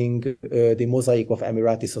representing the mosaic of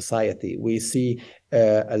Emirati society. We see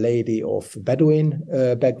a lady of Bedouin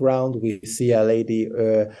background. We see a lady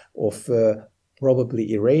of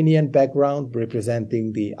probably Iranian background,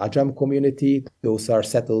 representing the Ajam community. Those are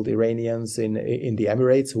settled Iranians in the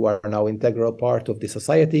Emirates who are now integral part of the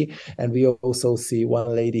society. And we also see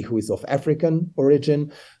one lady who is of African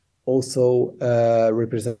origin, also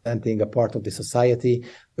representing a part of the society.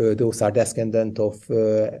 Those are descendants of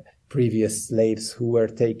previous slaves who were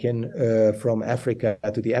taken from Africa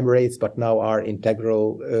to the Emirates, but now are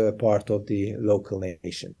integral part of the local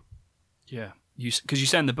nation. Yeah, because you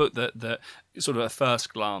say in the book that sort of at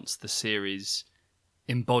first glance the series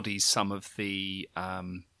embodies some of the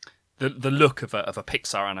look of a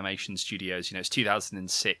Pixar animation studios. It's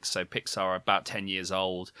 2006, so Pixar are about 10 years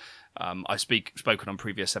old. I've spoken on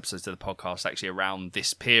previous episodes of the podcast actually around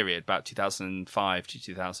this period, about 2005 to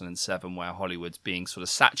 2007, where Hollywood's being sort of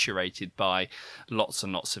saturated by lots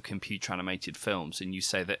and lots of computer animated films. And you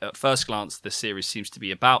say that at first glance the series seems to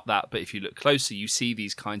be about that, but if you look closer, you see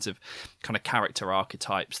these kind of character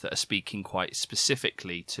archetypes that are speaking quite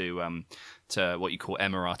specifically to what you call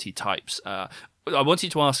Emirati types. I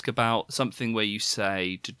wanted to ask about something where you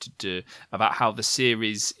say about how the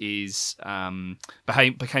series is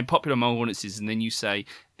became popular among audiences, and then you say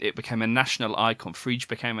it became a national icon. Frege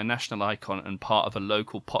became a national icon and part of a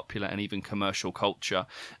local, popular, and even commercial culture.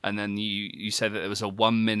 And then you say that there was a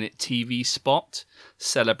 1-minute TV spot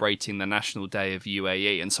celebrating the National Day of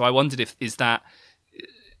UAE. And so I wondered if is that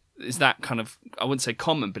kind of, I wouldn't say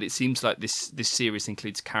common, but it seems like this series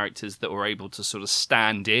includes characters that were able to sort of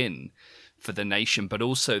stand in for the nation, but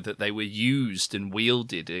also that they were used and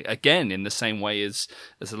wielded again in the same way as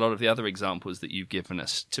a lot of the other examples that you've given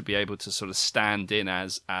us, to be able to sort of stand in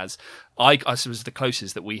as I suppose the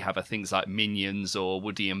closest that we have are things like Minions or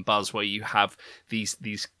Woody and Buzz, where you have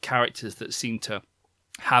these characters that seem to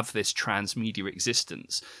have this transmedia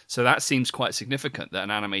existence. So that seems quite significant that an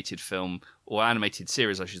animated film, or animated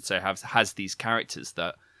series I should say, has these characters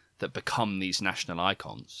that become these national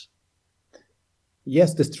icons.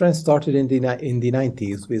 Yes, this trend started in the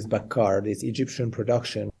 90s with Bakar, this Egyptian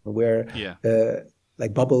production, where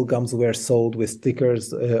like bubble gums were sold with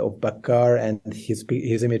stickers of Bakar, and his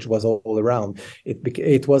image was all around.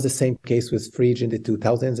 It was the same case with Frege in the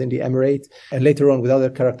 2000s in the Emirates, and later on with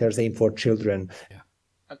other characters aimed for children. Yeah.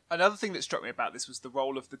 Another thing that struck me about this was the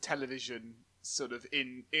role of the television sort of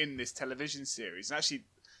in this television series, and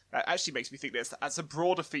that actually makes me think that's a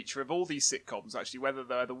broader feature of all these sitcoms, actually, whether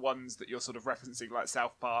they're the ones that you're sort of referencing, like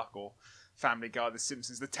South Park or Family Guy, The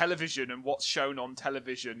Simpsons. The television and what's shown on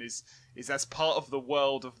television is as part of the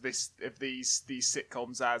world of these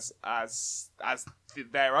sitcoms as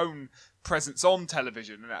their own presence on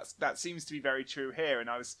television, and that seems to be very true here. And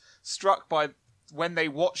I was struck by, when they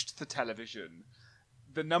watched the television,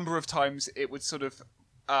 the number of times it would sort of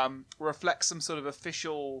reflect some sort of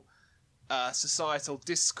official societal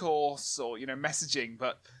discourse or messaging,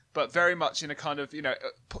 but very much in a kind of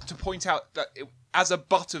to point out that as a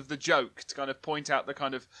butt of the joke, to kind of point out the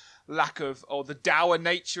kind of lack of, or the dour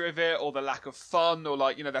nature of it, or the lack of fun, or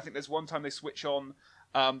I think there's one time they switch on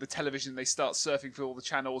the television, they start surfing through all the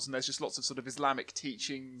channels, and there's just lots of sort of Islamic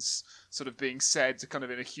teachings sort of being said kind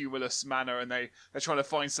of in a humorless manner, and they're trying to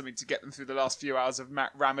find something to get them through the last few hours of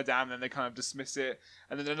Ramadan, and they kind of dismiss it.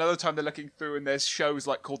 And then another time they're looking through, and there's shows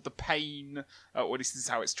like called The Pain, or this is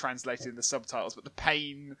how it's translated in the subtitles, but The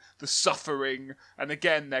Pain, The Suffering, and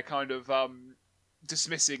again they're kind of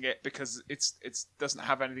dismissing it because it doesn't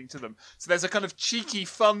have anything to them. So there's a kind of cheeky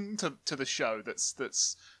fun to the show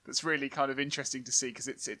that's really kind of interesting to see, because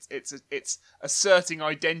it's asserting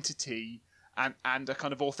identity and a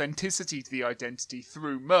kind of authenticity to the identity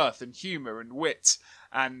through mirth and humor and wit,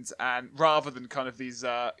 and rather than kind of these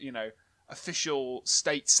official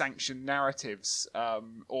state-sanctioned narratives,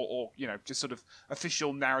 or just sort of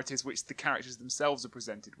official narratives which the characters themselves are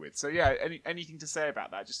presented with. So yeah, anything to say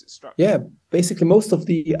about that? Just it struck me. Yeah, basically most of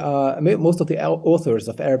the authors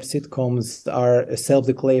of Arab sitcoms are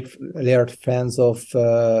self-declared fans of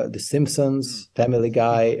The Simpsons, Family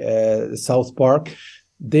Guy, South Park.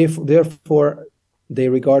 Therefore, they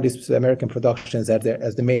regard these American productions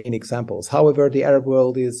as the main examples. However, the Arab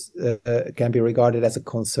world can be regarded as a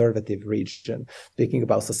conservative region, speaking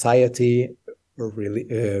about society,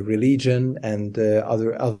 religion, and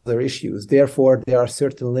other issues. Therefore, there are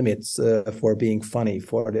certain limits for being funny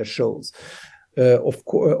for their shows. Of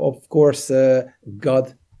course,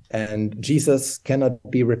 God and Jesus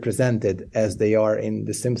cannot be represented as they are in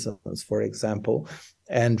The Simpsons, for example,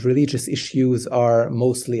 and religious issues are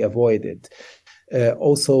mostly avoided.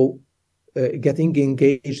 Also, getting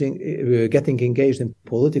engaged in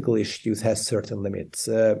political issues has certain limits.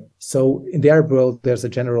 So in the Arab world, there's a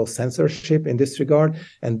general censorship in this regard,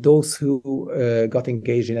 and those who got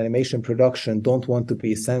engaged in animation production don't want to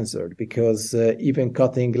be censored, because even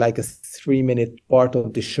cutting like a 3-minute part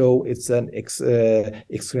of the show, it's an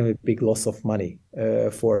extremely big loss of money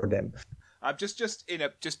for them.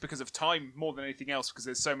 Just because of time more than anything else, because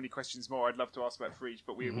there's so many questions more I'd love to ask about for each,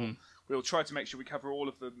 but we'll try to make sure we cover all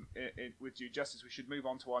of them with due justice. We should move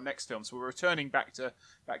on to our next film. So we're returning back to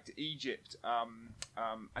Egypt,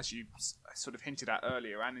 as you sort of hinted at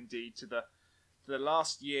earlier, and indeed to the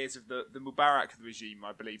last years of the Mubarak regime,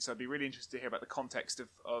 I believe. So I'd be really interested to hear about the context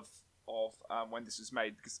of when this was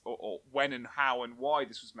made, because or when and how and why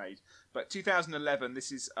this was made. But 2011,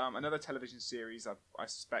 this is another television series I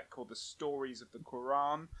suspect called The Stories of the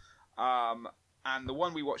Quran, and the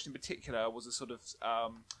one we watched in particular was a sort of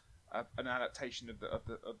an adaptation of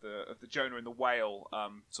the Jonah and the whale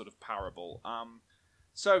sort of parable.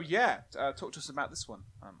 Talk to us about this one,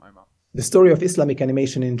 Omar. The story of Islamic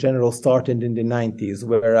animation in general started in the 90s,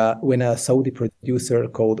 where when a Saudi producer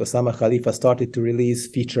called Osama Khalifa started to release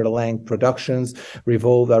feature-length productions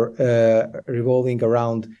revolving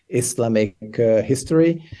around Islamic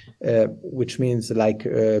history, which means like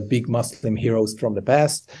big Muslim heroes from the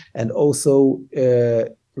past, and also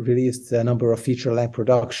released a number of feature-length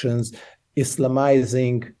productions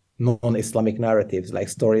Islamizing non-Islamic narratives, like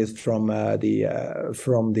stories from the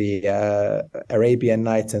Arabian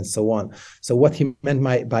Nights and so on. So what he meant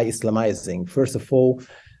by Islamizing, first of all,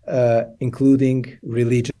 including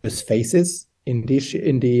religious faces in the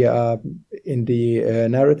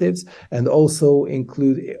narratives, and also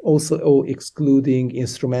excluding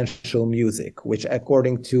instrumental music, which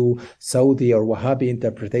according to Saudi or Wahhabi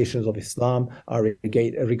interpretations of Islam are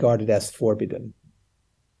regarded as forbidden.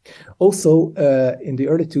 Also, in the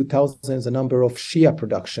early 2000s, a number of Shia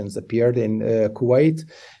productions appeared in Kuwait,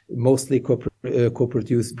 mostly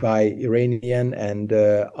co-produced by Iranian and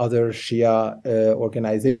other Shia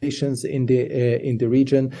organizations in the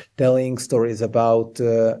region, telling stories about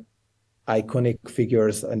iconic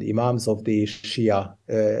figures and imams of the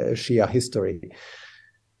Shia history.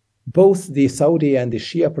 Both the Saudi and the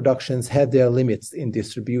Shia productions had their limits in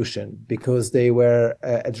distribution because they were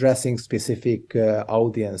addressing specific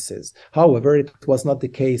audiences. However, it was not the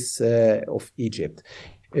case of Egypt.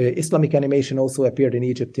 Islamic animation also appeared in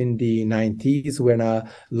Egypt in the 90s, when a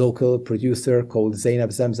local producer called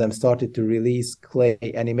Zainab Zamzam started to release clay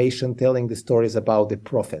animation telling the stories about the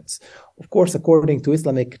prophets. Of course, according to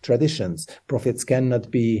Islamic traditions, prophets cannot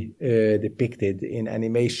be depicted in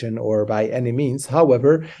animation or by any means.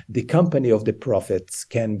 However, the company of the prophets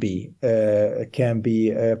can be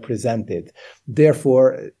presented.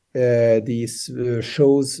 Therefore, these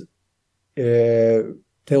shows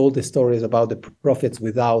told the stories about the prophets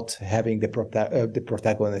without having the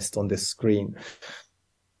protagonist on the screen.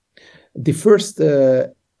 The first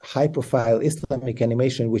high-profile Islamic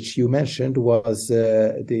animation, which you mentioned, was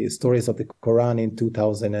the Stories of the Quran in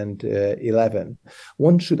 2011.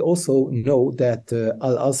 One should also know that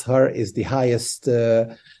Al-Azhar is the highest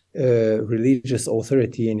religious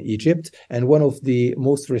authority in Egypt and one of the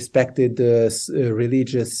most respected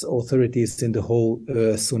religious authorities in the whole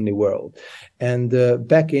Sunni world. And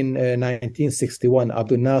back in 1961,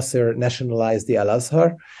 Abdul Nasser nationalized the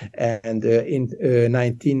Al-Azhar, and in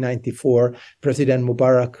 1994, President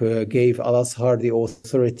Mubarak gave Al-Azhar the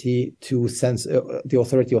authority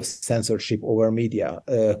of censorship over media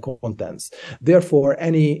contents. Therefore,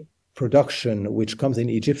 any production which comes in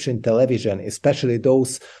Egyptian television, especially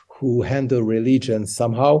those who handle religion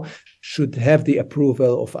somehow, should have the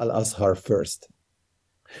approval of Al-Azhar first.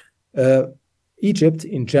 Egypt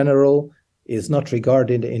in general is not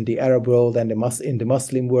regarded in the Arab world and in the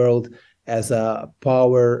Muslim world as a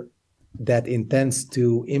power that intends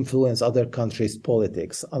to influence other countries'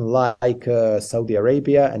 politics, unlike Saudi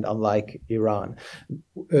Arabia and unlike Iran.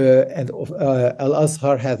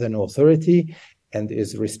 Al-Azhar has an authority and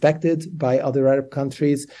is respected by other Arab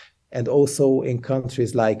countries, and also in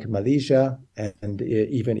countries like Malaysia and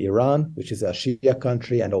even Iran, which is a Shia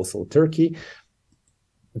country, and also Turkey.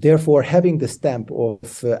 Therefore, having the stamp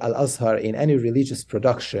of Al-Azhar in any religious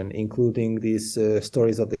production, including these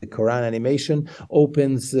stories of the Quran animation,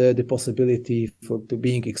 opens the possibility to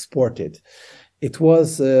being exported. It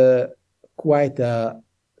was quite a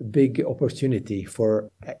big opportunity for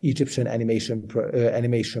Egyptian animation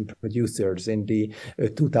producers in the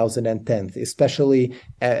 2010s, especially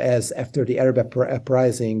as after the Arab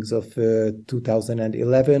uprisings of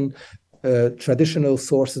 2011, traditional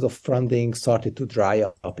sources of funding started to dry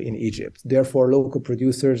up in Egypt. Therefore, local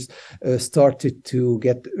producers started to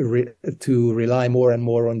to rely more and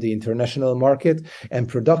more on the international market, and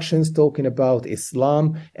productions talking about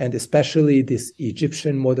Islam, and especially this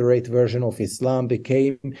Egyptian moderate version of Islam,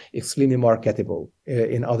 became extremely marketable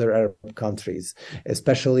in other Arab countries,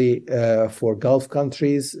 especially for Gulf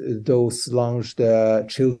countries. Those launched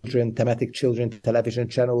thematic children television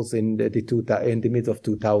channels in the mid of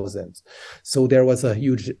 2000s. So there was a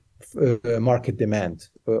huge market demand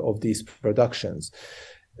of these productions.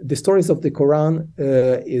 The Stories of the Quran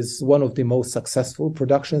is one of the most successful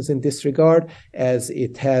productions in this regard, as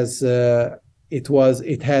it has.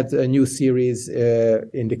 It had a new series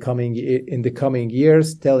in the coming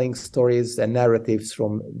years, telling stories and narratives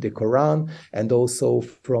from the Quran and also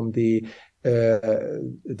from the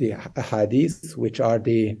hadiths, which are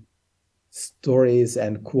the stories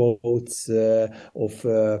and quotes of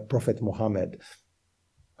Prophet Muhammad.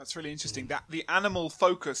 That's really interesting. That the animal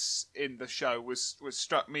focus in the show was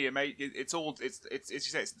struck me. It's as you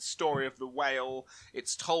say, it's the story of the whale.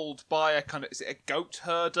 It's told by a kind of, is it a goat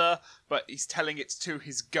herder? But he's telling it to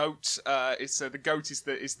his goat. So the goat is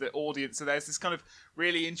the audience. So there's this kind of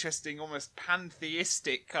really interesting, almost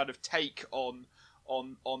pantheistic kind of take on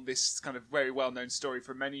this kind of very well known story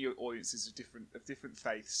from many audiences of different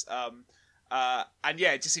faiths. And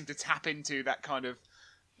yeah, it just seemed to tap into that kind of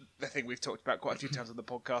the thing we've talked about quite a few times on the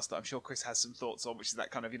podcast that I'm sure Chris has some thoughts on, which is that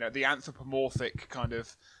kind of, the anthropomorphic kind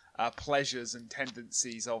of pleasures and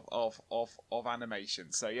tendencies of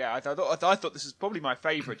animation. So yeah, I thought this was probably my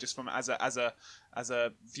favourite, just from as a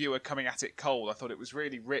viewer coming at it cold. I thought it was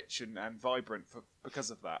really rich and vibrant because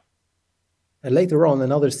of that. And later on,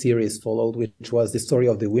 another series followed, which was the story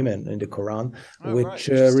of the women in the Quran, which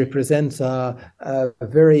represents a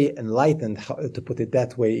very enlightened, to put it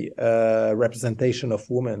that way, representation of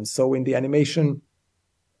women. So in the animation,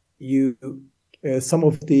 some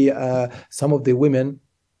of the women,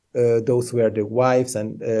 those were the wives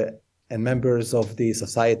and members of the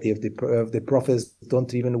society of the prophets,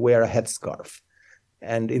 don't even wear a headscarf.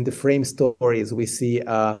 And in the frame stories, we see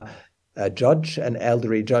a judge, an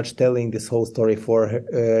elderly judge, telling this whole story for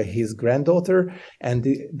his granddaughter, and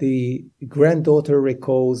the granddaughter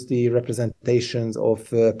recalls the representations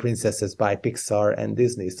of princesses by Pixar and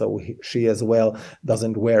Disney. So she as well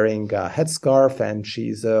doesn't wearing a headscarf, and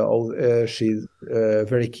she's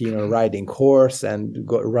very keen on riding horse and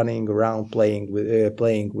running around playing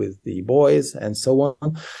with the boys and so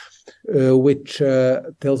on. Which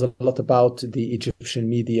tells a lot about the Egyptian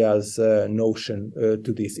media's notion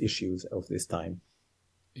to these issues of this time.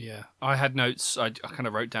 Yeah, I had notes. I kind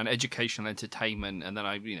of wrote down educational entertainment, and then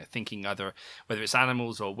I, thinking either whether it's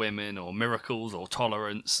animals or women or miracles or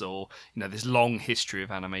tolerance or this long history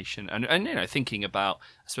of animation, and thinking about,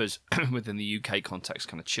 I suppose within the UK context,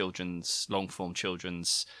 kind of long form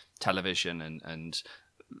children's television and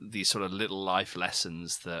these sort of little life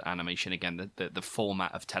lessons that animation, again, the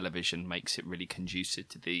format of television makes it really conducive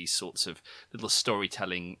to these sorts of little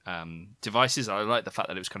storytelling devices. I like the fact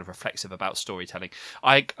that it was kind of reflexive about storytelling.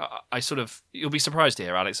 I sort of, you'll be surprised to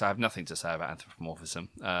hear, Alex, I have nothing to say about anthropomorphism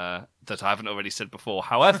that I haven't already said before.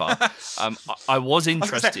 However, I was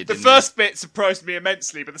interested. The first bit surprised me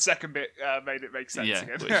immensely, but the second bit made it make sense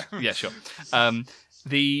again. Yeah, sure.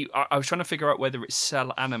 I was trying to figure out whether it's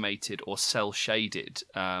cell animated or cell shaded,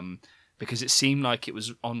 because it seemed like it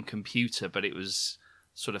was on computer, but it was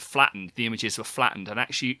sort of flattened. The images were flattened, and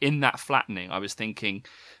actually in that flattening, I was thinking,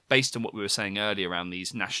 based on what we were saying earlier around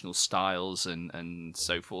these national styles and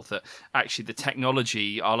so forth, that actually the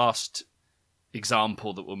technology, our last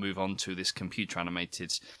example that we'll move on to, this computer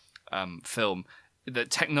animated film, that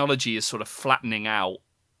technology is sort of flattening out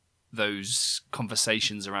those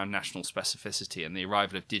conversations around national specificity, and the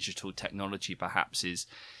arrival of digital technology perhaps is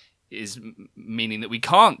meaning that we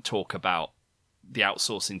can't talk about the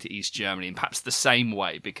outsourcing to East Germany in perhaps the same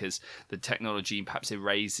way, because the technology perhaps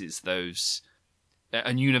erases those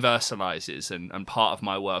and universalizes, and part of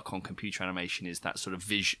my work on computer animation is that sort of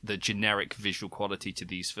the generic visual quality to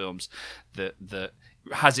these films that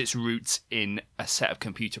has its roots in a set of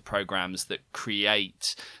computer programs that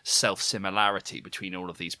create self-similarity between all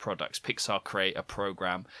of these products. Pixar create a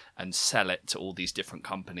program and sell it to all these different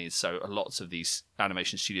companies, so lots of these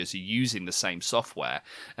animation studios are using the same software,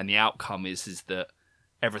 and the outcome is that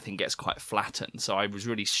everything gets quite flattened. So I was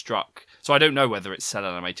really struck. So I don't know whether it's cell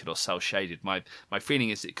animated or cell shaded. My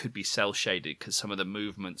feeling is it could be cell shaded, because some of the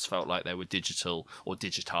movements felt like they were digital or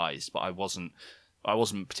digitized, but I wasn't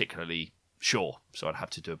particularly sure, so I'd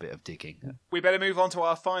have to do a bit of digging. We better move on to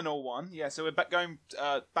our final one. Yeah, so we're going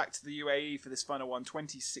back to the UAE for this final one,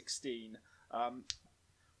 2016.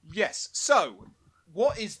 Yes. So,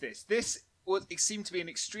 what is this? It seemed to be an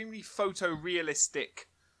extremely photorealistic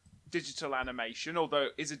digital animation, although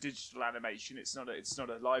it is a digital animation. It's not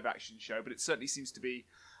a live action show, but it certainly seems to be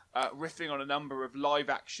riffing on a number of live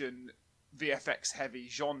action VFX heavy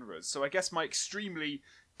genres. So I guess my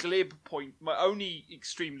only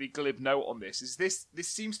extremely glib note on this is this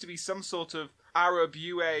seems to be some sort of Arab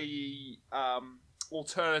UAE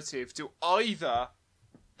alternative to either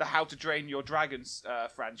the How to Drain Your Dragons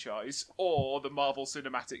franchise or the Marvel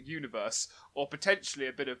Cinematic Universe, or potentially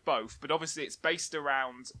a bit of both. But obviously it's based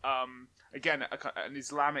around, again, an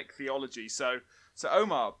Islamic theology. So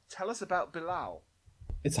Omar, tell us about Bilal.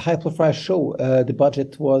 It's a high-profile show. The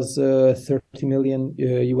budget was $30 million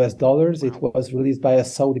US dollars. It was released by a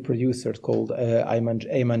Saudi producer called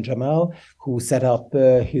Ayman Jamal, who set up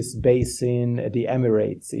his base in the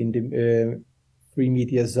Emirates, in the free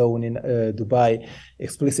media zone in Dubai,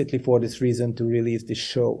 explicitly for this reason, to release this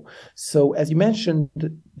show. So as you mentioned,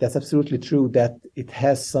 that's absolutely true that it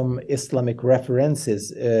has some Islamic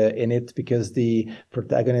references in it, because the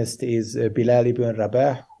protagonist is Bilal ibn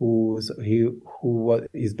Rabah, who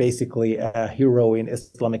is basically a hero in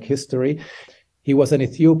Islamic history. He was an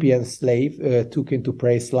Ethiopian slave, took into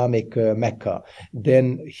pre-Islamic Mecca.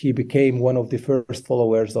 Then he became one of the first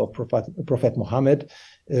followers of Prophet Muhammad,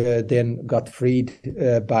 then got freed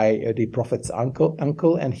by the Prophet's uncle,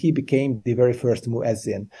 and he became the very first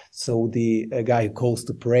muezzin, so the guy who calls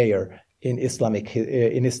to prayer in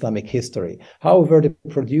Islamic history. However, the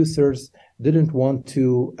producers didn't want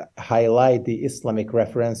to highlight the Islamic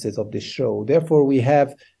references of this show. Therefore, we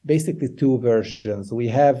have basically two versions. We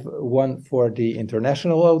have one for the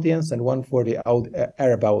international audience and one for the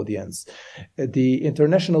Arab audience. The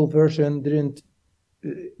international version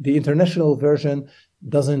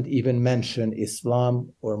doesn't even mention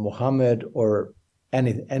Islam or Muhammad or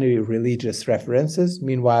any religious references.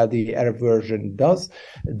 Meanwhile, the Arab version does.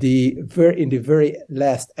 In the very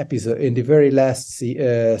last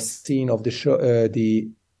scene of the show,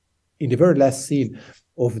 in the very last scene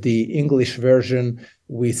of the English version,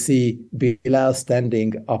 we see Bilal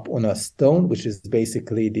standing up on a stone, which is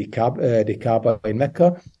basically the Kaaba in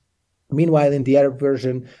Mecca. Meanwhile, in the Arab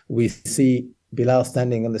version, we see Bilal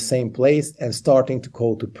standing in the same place and starting to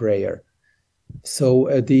call to prayer. So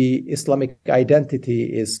the Islamic identity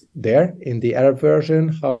is there in the Arab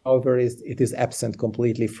version. However, it is absent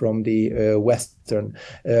completely from the Western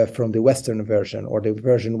version, or the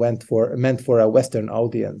version meant for a Western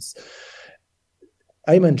audience.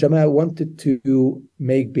 Ayman Jamal wanted to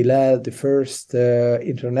make Bilal the first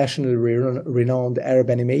internationally renowned Arab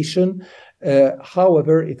animation.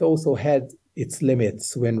 However, it also had its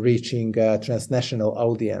limits when reaching a transnational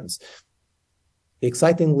audience.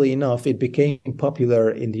 Excitingly enough, it became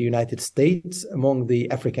popular in the United States among the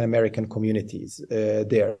African American communities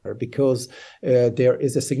there, because there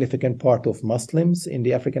is a significant part of Muslims in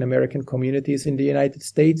the African American communities in the United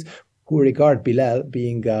States who regard Bilal,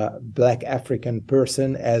 being a Black African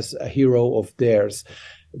person, as a hero of theirs.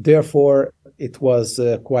 Therefore, it was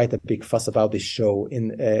quite a big fuss about this show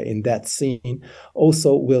in that scene.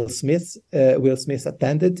 Also, Will Smith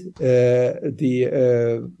attended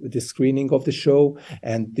the screening of the show,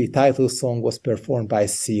 and the title song was performed by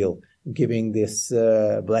Seal, giving this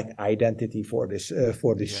Black identity for this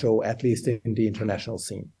show, at least in the international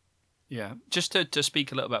scene. Yeah, just to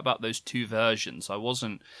speak a little bit about those two versions, I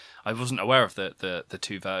wasn't aware of the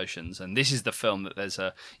two versions, and this is the film that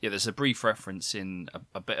there's a brief reference in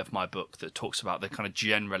a bit of my book that talks about the kind of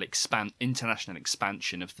general international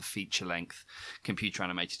expansion of the feature length computer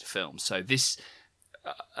animated film. So this,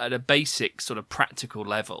 at a basic sort of practical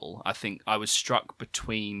level, I think I was struck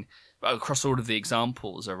across all of the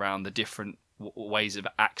examples around the different ways of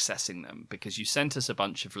accessing them, because you sent us a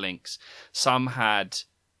bunch of links. Some had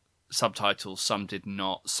subtitles, some did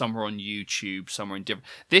not, some were on YouTube, some were in different.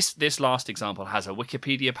 This last example has a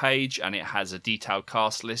Wikipedia page, and it has a detailed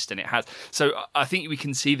cast list, and it has, so I think we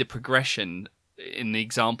can see the progression in the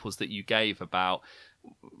examples that you gave about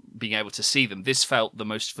being able to see them. This felt the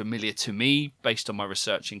most familiar to me based on my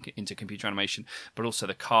research into computer animation, but also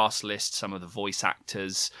the cast list, some of the voice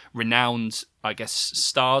actors, renowned, I guess,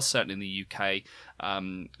 stars, certainly in the UK,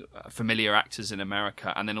 familiar actors in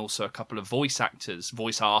America, and then also a couple of voice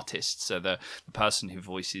artists. So the person who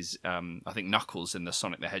voices, I think, Knuckles in the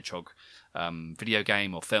Sonic the Hedgehog video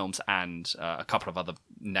game or films, and a couple of other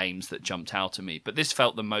names that jumped out to me. But this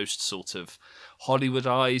felt the most sort of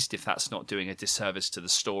Hollywoodized, if that's not doing a disservice to the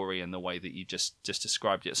story and the way that you just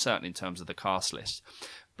described it, certainly in terms of the cast list.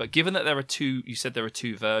 But given that you said there are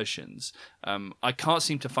two versions, I can't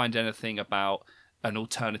seem to find anything about an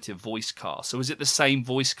alternative voice cast. So was it the same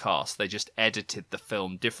voice cast? They just edited the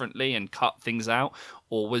film differently and cut things out,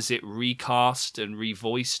 or was it recast and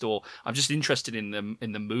revoiced? Or I'm just interested in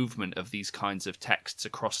the movement of these kinds of texts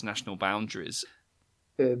across national boundaries.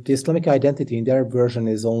 The Islamic identity in the Arab version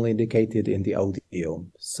is only indicated in the audio.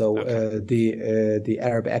 So the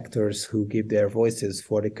Arab actors who give their voices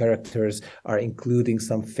for the characters are including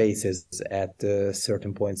some faces at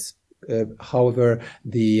certain points. However,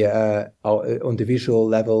 on the visual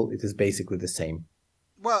level, it is basically the same.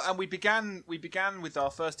 Well, and we began with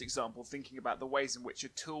our first example thinking about the ways in which a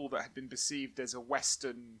tool that had been perceived as a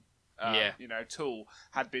Western, tool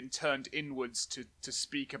had been turned inwards to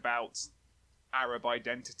speak about Arab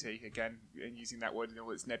identity, again, and using that word in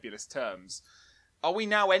all its nebulous terms. Are we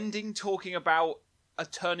now ending talking about a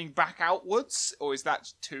turning back outwards, or is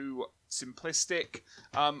that too simplistic?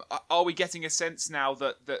 Are we getting a sense now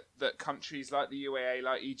that countries like the UAE,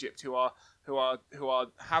 like Egypt, who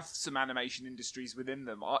have some animation industries within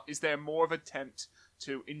them, is there more of an attempt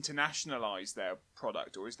to internationalize their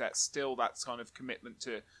product, or is that still that kind of commitment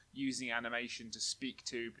to using animation to speak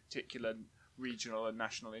to particular regional and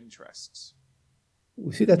national interests?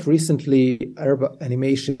 We see that recently Arab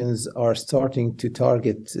animations are starting to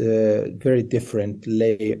target very different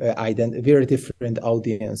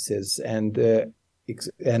audiences and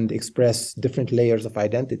express different layers of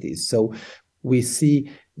identities. So we see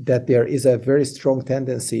that there is a very strong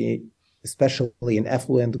tendency, especially in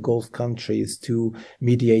affluent Gulf countries, to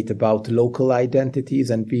mediate about local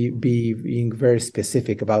identities and being very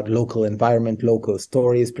specific about local environment, local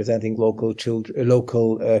stories, presenting local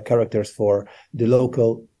characters for the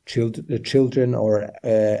local children or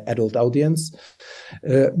adult audience.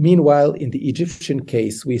 Meanwhile, in the Egyptian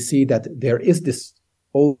case, we see that there is this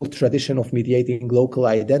old tradition of mediating local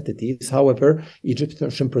identities. However,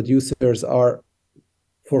 Egyptian producers are,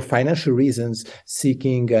 for financial reasons,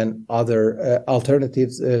 seeking other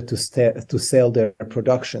alternatives to sell their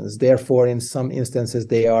productions. Therefore, in some instances,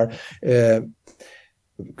 they are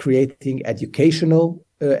creating educational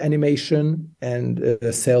animation and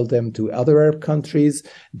sell them to other Arab countries.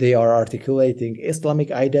 They are articulating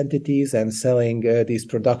Islamic identities and selling these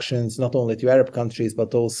productions not only to Arab countries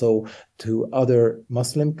but also to other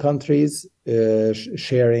Muslim countries,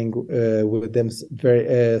 sharing with them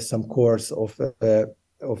some course of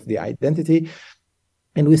the identity.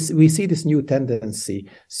 And we see this new tendency.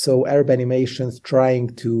 So Arab animations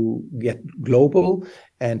trying to get global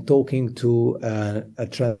and talking to a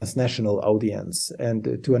transnational audience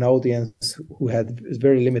and to an audience who had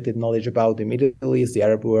very limited knowledge about the Middle East, the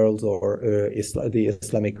Arab world, or the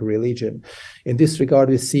Islamic religion. In this regard,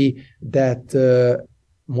 we see that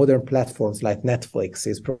modern platforms like Netflix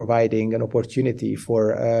is providing an opportunity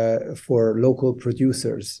for local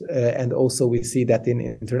producers. And also we see that in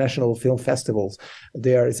international film festivals,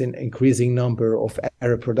 there is an increasing number of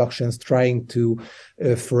Arab productions trying to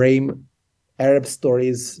frame Arab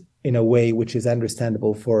stories in a way which is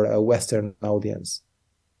understandable for a Western audience.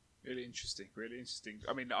 Really interesting, really interesting.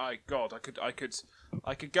 I mean, I could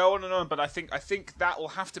go on and on, but I think that will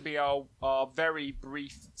have to be our very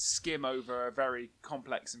brief skim over a very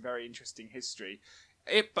complex and very interesting history.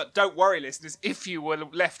 But don't worry, listeners, if you were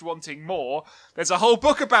left wanting more, there's a whole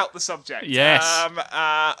book about the subject. Yes.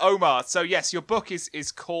 Omar, so yes, your book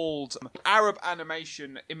is called Arab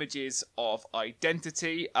Animation Images of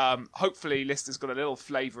Identity. Hopefully listeners got a little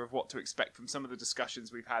flavour of what to expect from some of the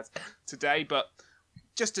discussions we've had today, but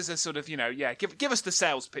just as a sort of, give us the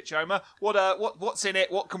sales pitch, Omar. What's in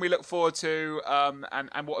it? What can we look forward to?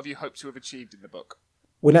 And what have you hoped to have achieved in the book?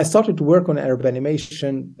 When I started to work on Arab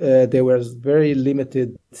animation, there was very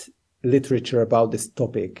limited literature about this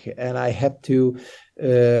topic, and I had to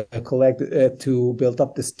to build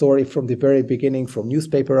up the story from the very beginning, from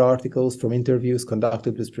newspaper articles, from interviews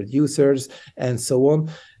conducted with producers, and so on.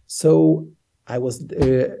 So I was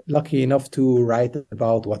lucky enough to write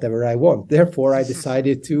about whatever I want. Therefore, I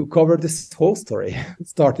decided to cover this whole story,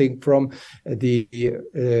 starting from the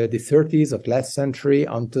 30s of last century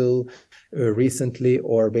until recently,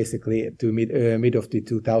 or basically to mid of the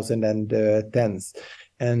 2010s,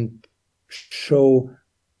 and show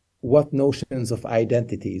what notions of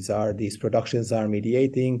identities are these productions are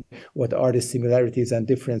mediating, what are the similarities and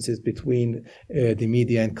differences between the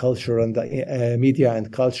media and cultural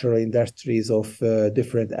industries of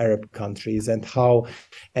different Arab countries, and how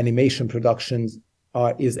animation productions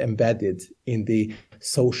is embedded in the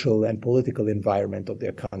social and political environment of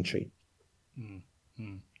their country.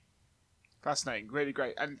 Mm-hmm. Fascinating, really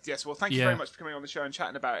great. And yes, well, thank you very much for coming on the show and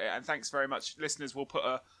chatting about it. And thanks very much, listeners. We'll put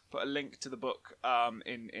a put a link to the book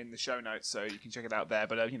in the show notes, so you can check it out there.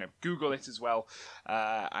 But Google it as well,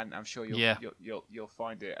 and I'm sure you'll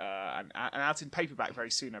find it. And out in paperback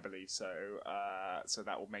very soon, I believe. So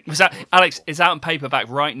that will make it. Alex, it's out in paperback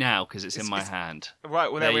right now because it's in my hand.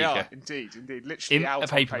 Right. Well, there we are. Go. Indeed. Literally out in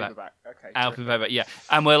paperback. Okay. Out in paperback. Yeah,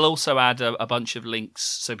 and we'll also add a bunch of links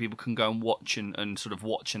so people can go and watch and sort of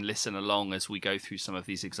watch and listen along as we go through some of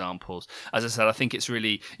these examples. As I said, I think it's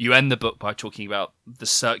really, you end the book by talking about the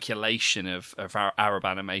circulation of our Arab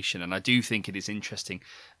animation, and I do think it is interesting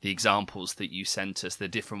the examples that you sent us, the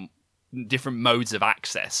different modes of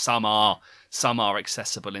access. Some are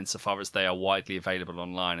accessible insofar as they are widely available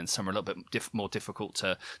online, and some are a little bit more difficult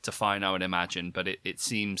to find, I would imagine. But it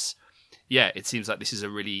seems like this is a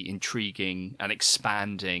really intriguing and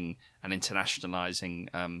expanding and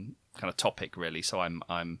internationalizing kind of topic, really. So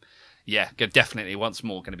I'm definitely once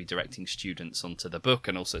more going to be directing students onto the book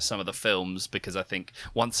and also some of the films, because I think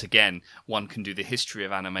once again one can do the history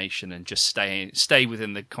of animation and just stay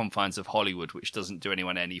within the confines of Hollywood, which doesn't do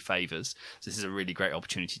anyone any favors. So this is a really great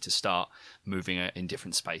opportunity to start moving in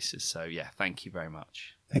different spaces. So thank you very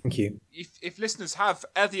much. Thank you. If listeners have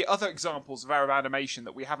any other examples of Arab animation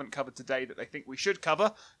that we haven't covered today that they think we should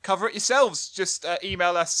cover it yourselves. Just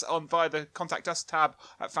email us via the Contact Us tab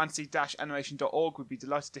at fantasy-animation.org. We'd be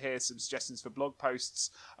delighted to hear some suggestions for blog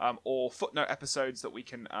posts or footnote episodes that we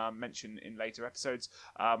can mention in later episodes.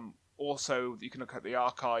 Also, you can look at the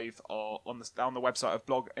archive on the website of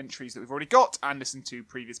blog entries that we've already got and listen to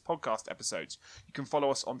previous podcast episodes. You can follow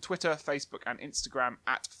us on Twitter, Facebook, and Instagram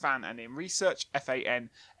at FanAnim Research,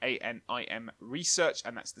 FANANIM Research,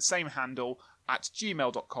 and that's the same handle at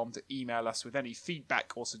gmail.com to email us with any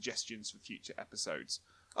feedback or suggestions for future episodes.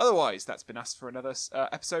 Otherwise, that's been us for another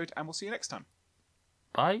episode, and we'll see you next time.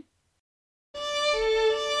 Bye.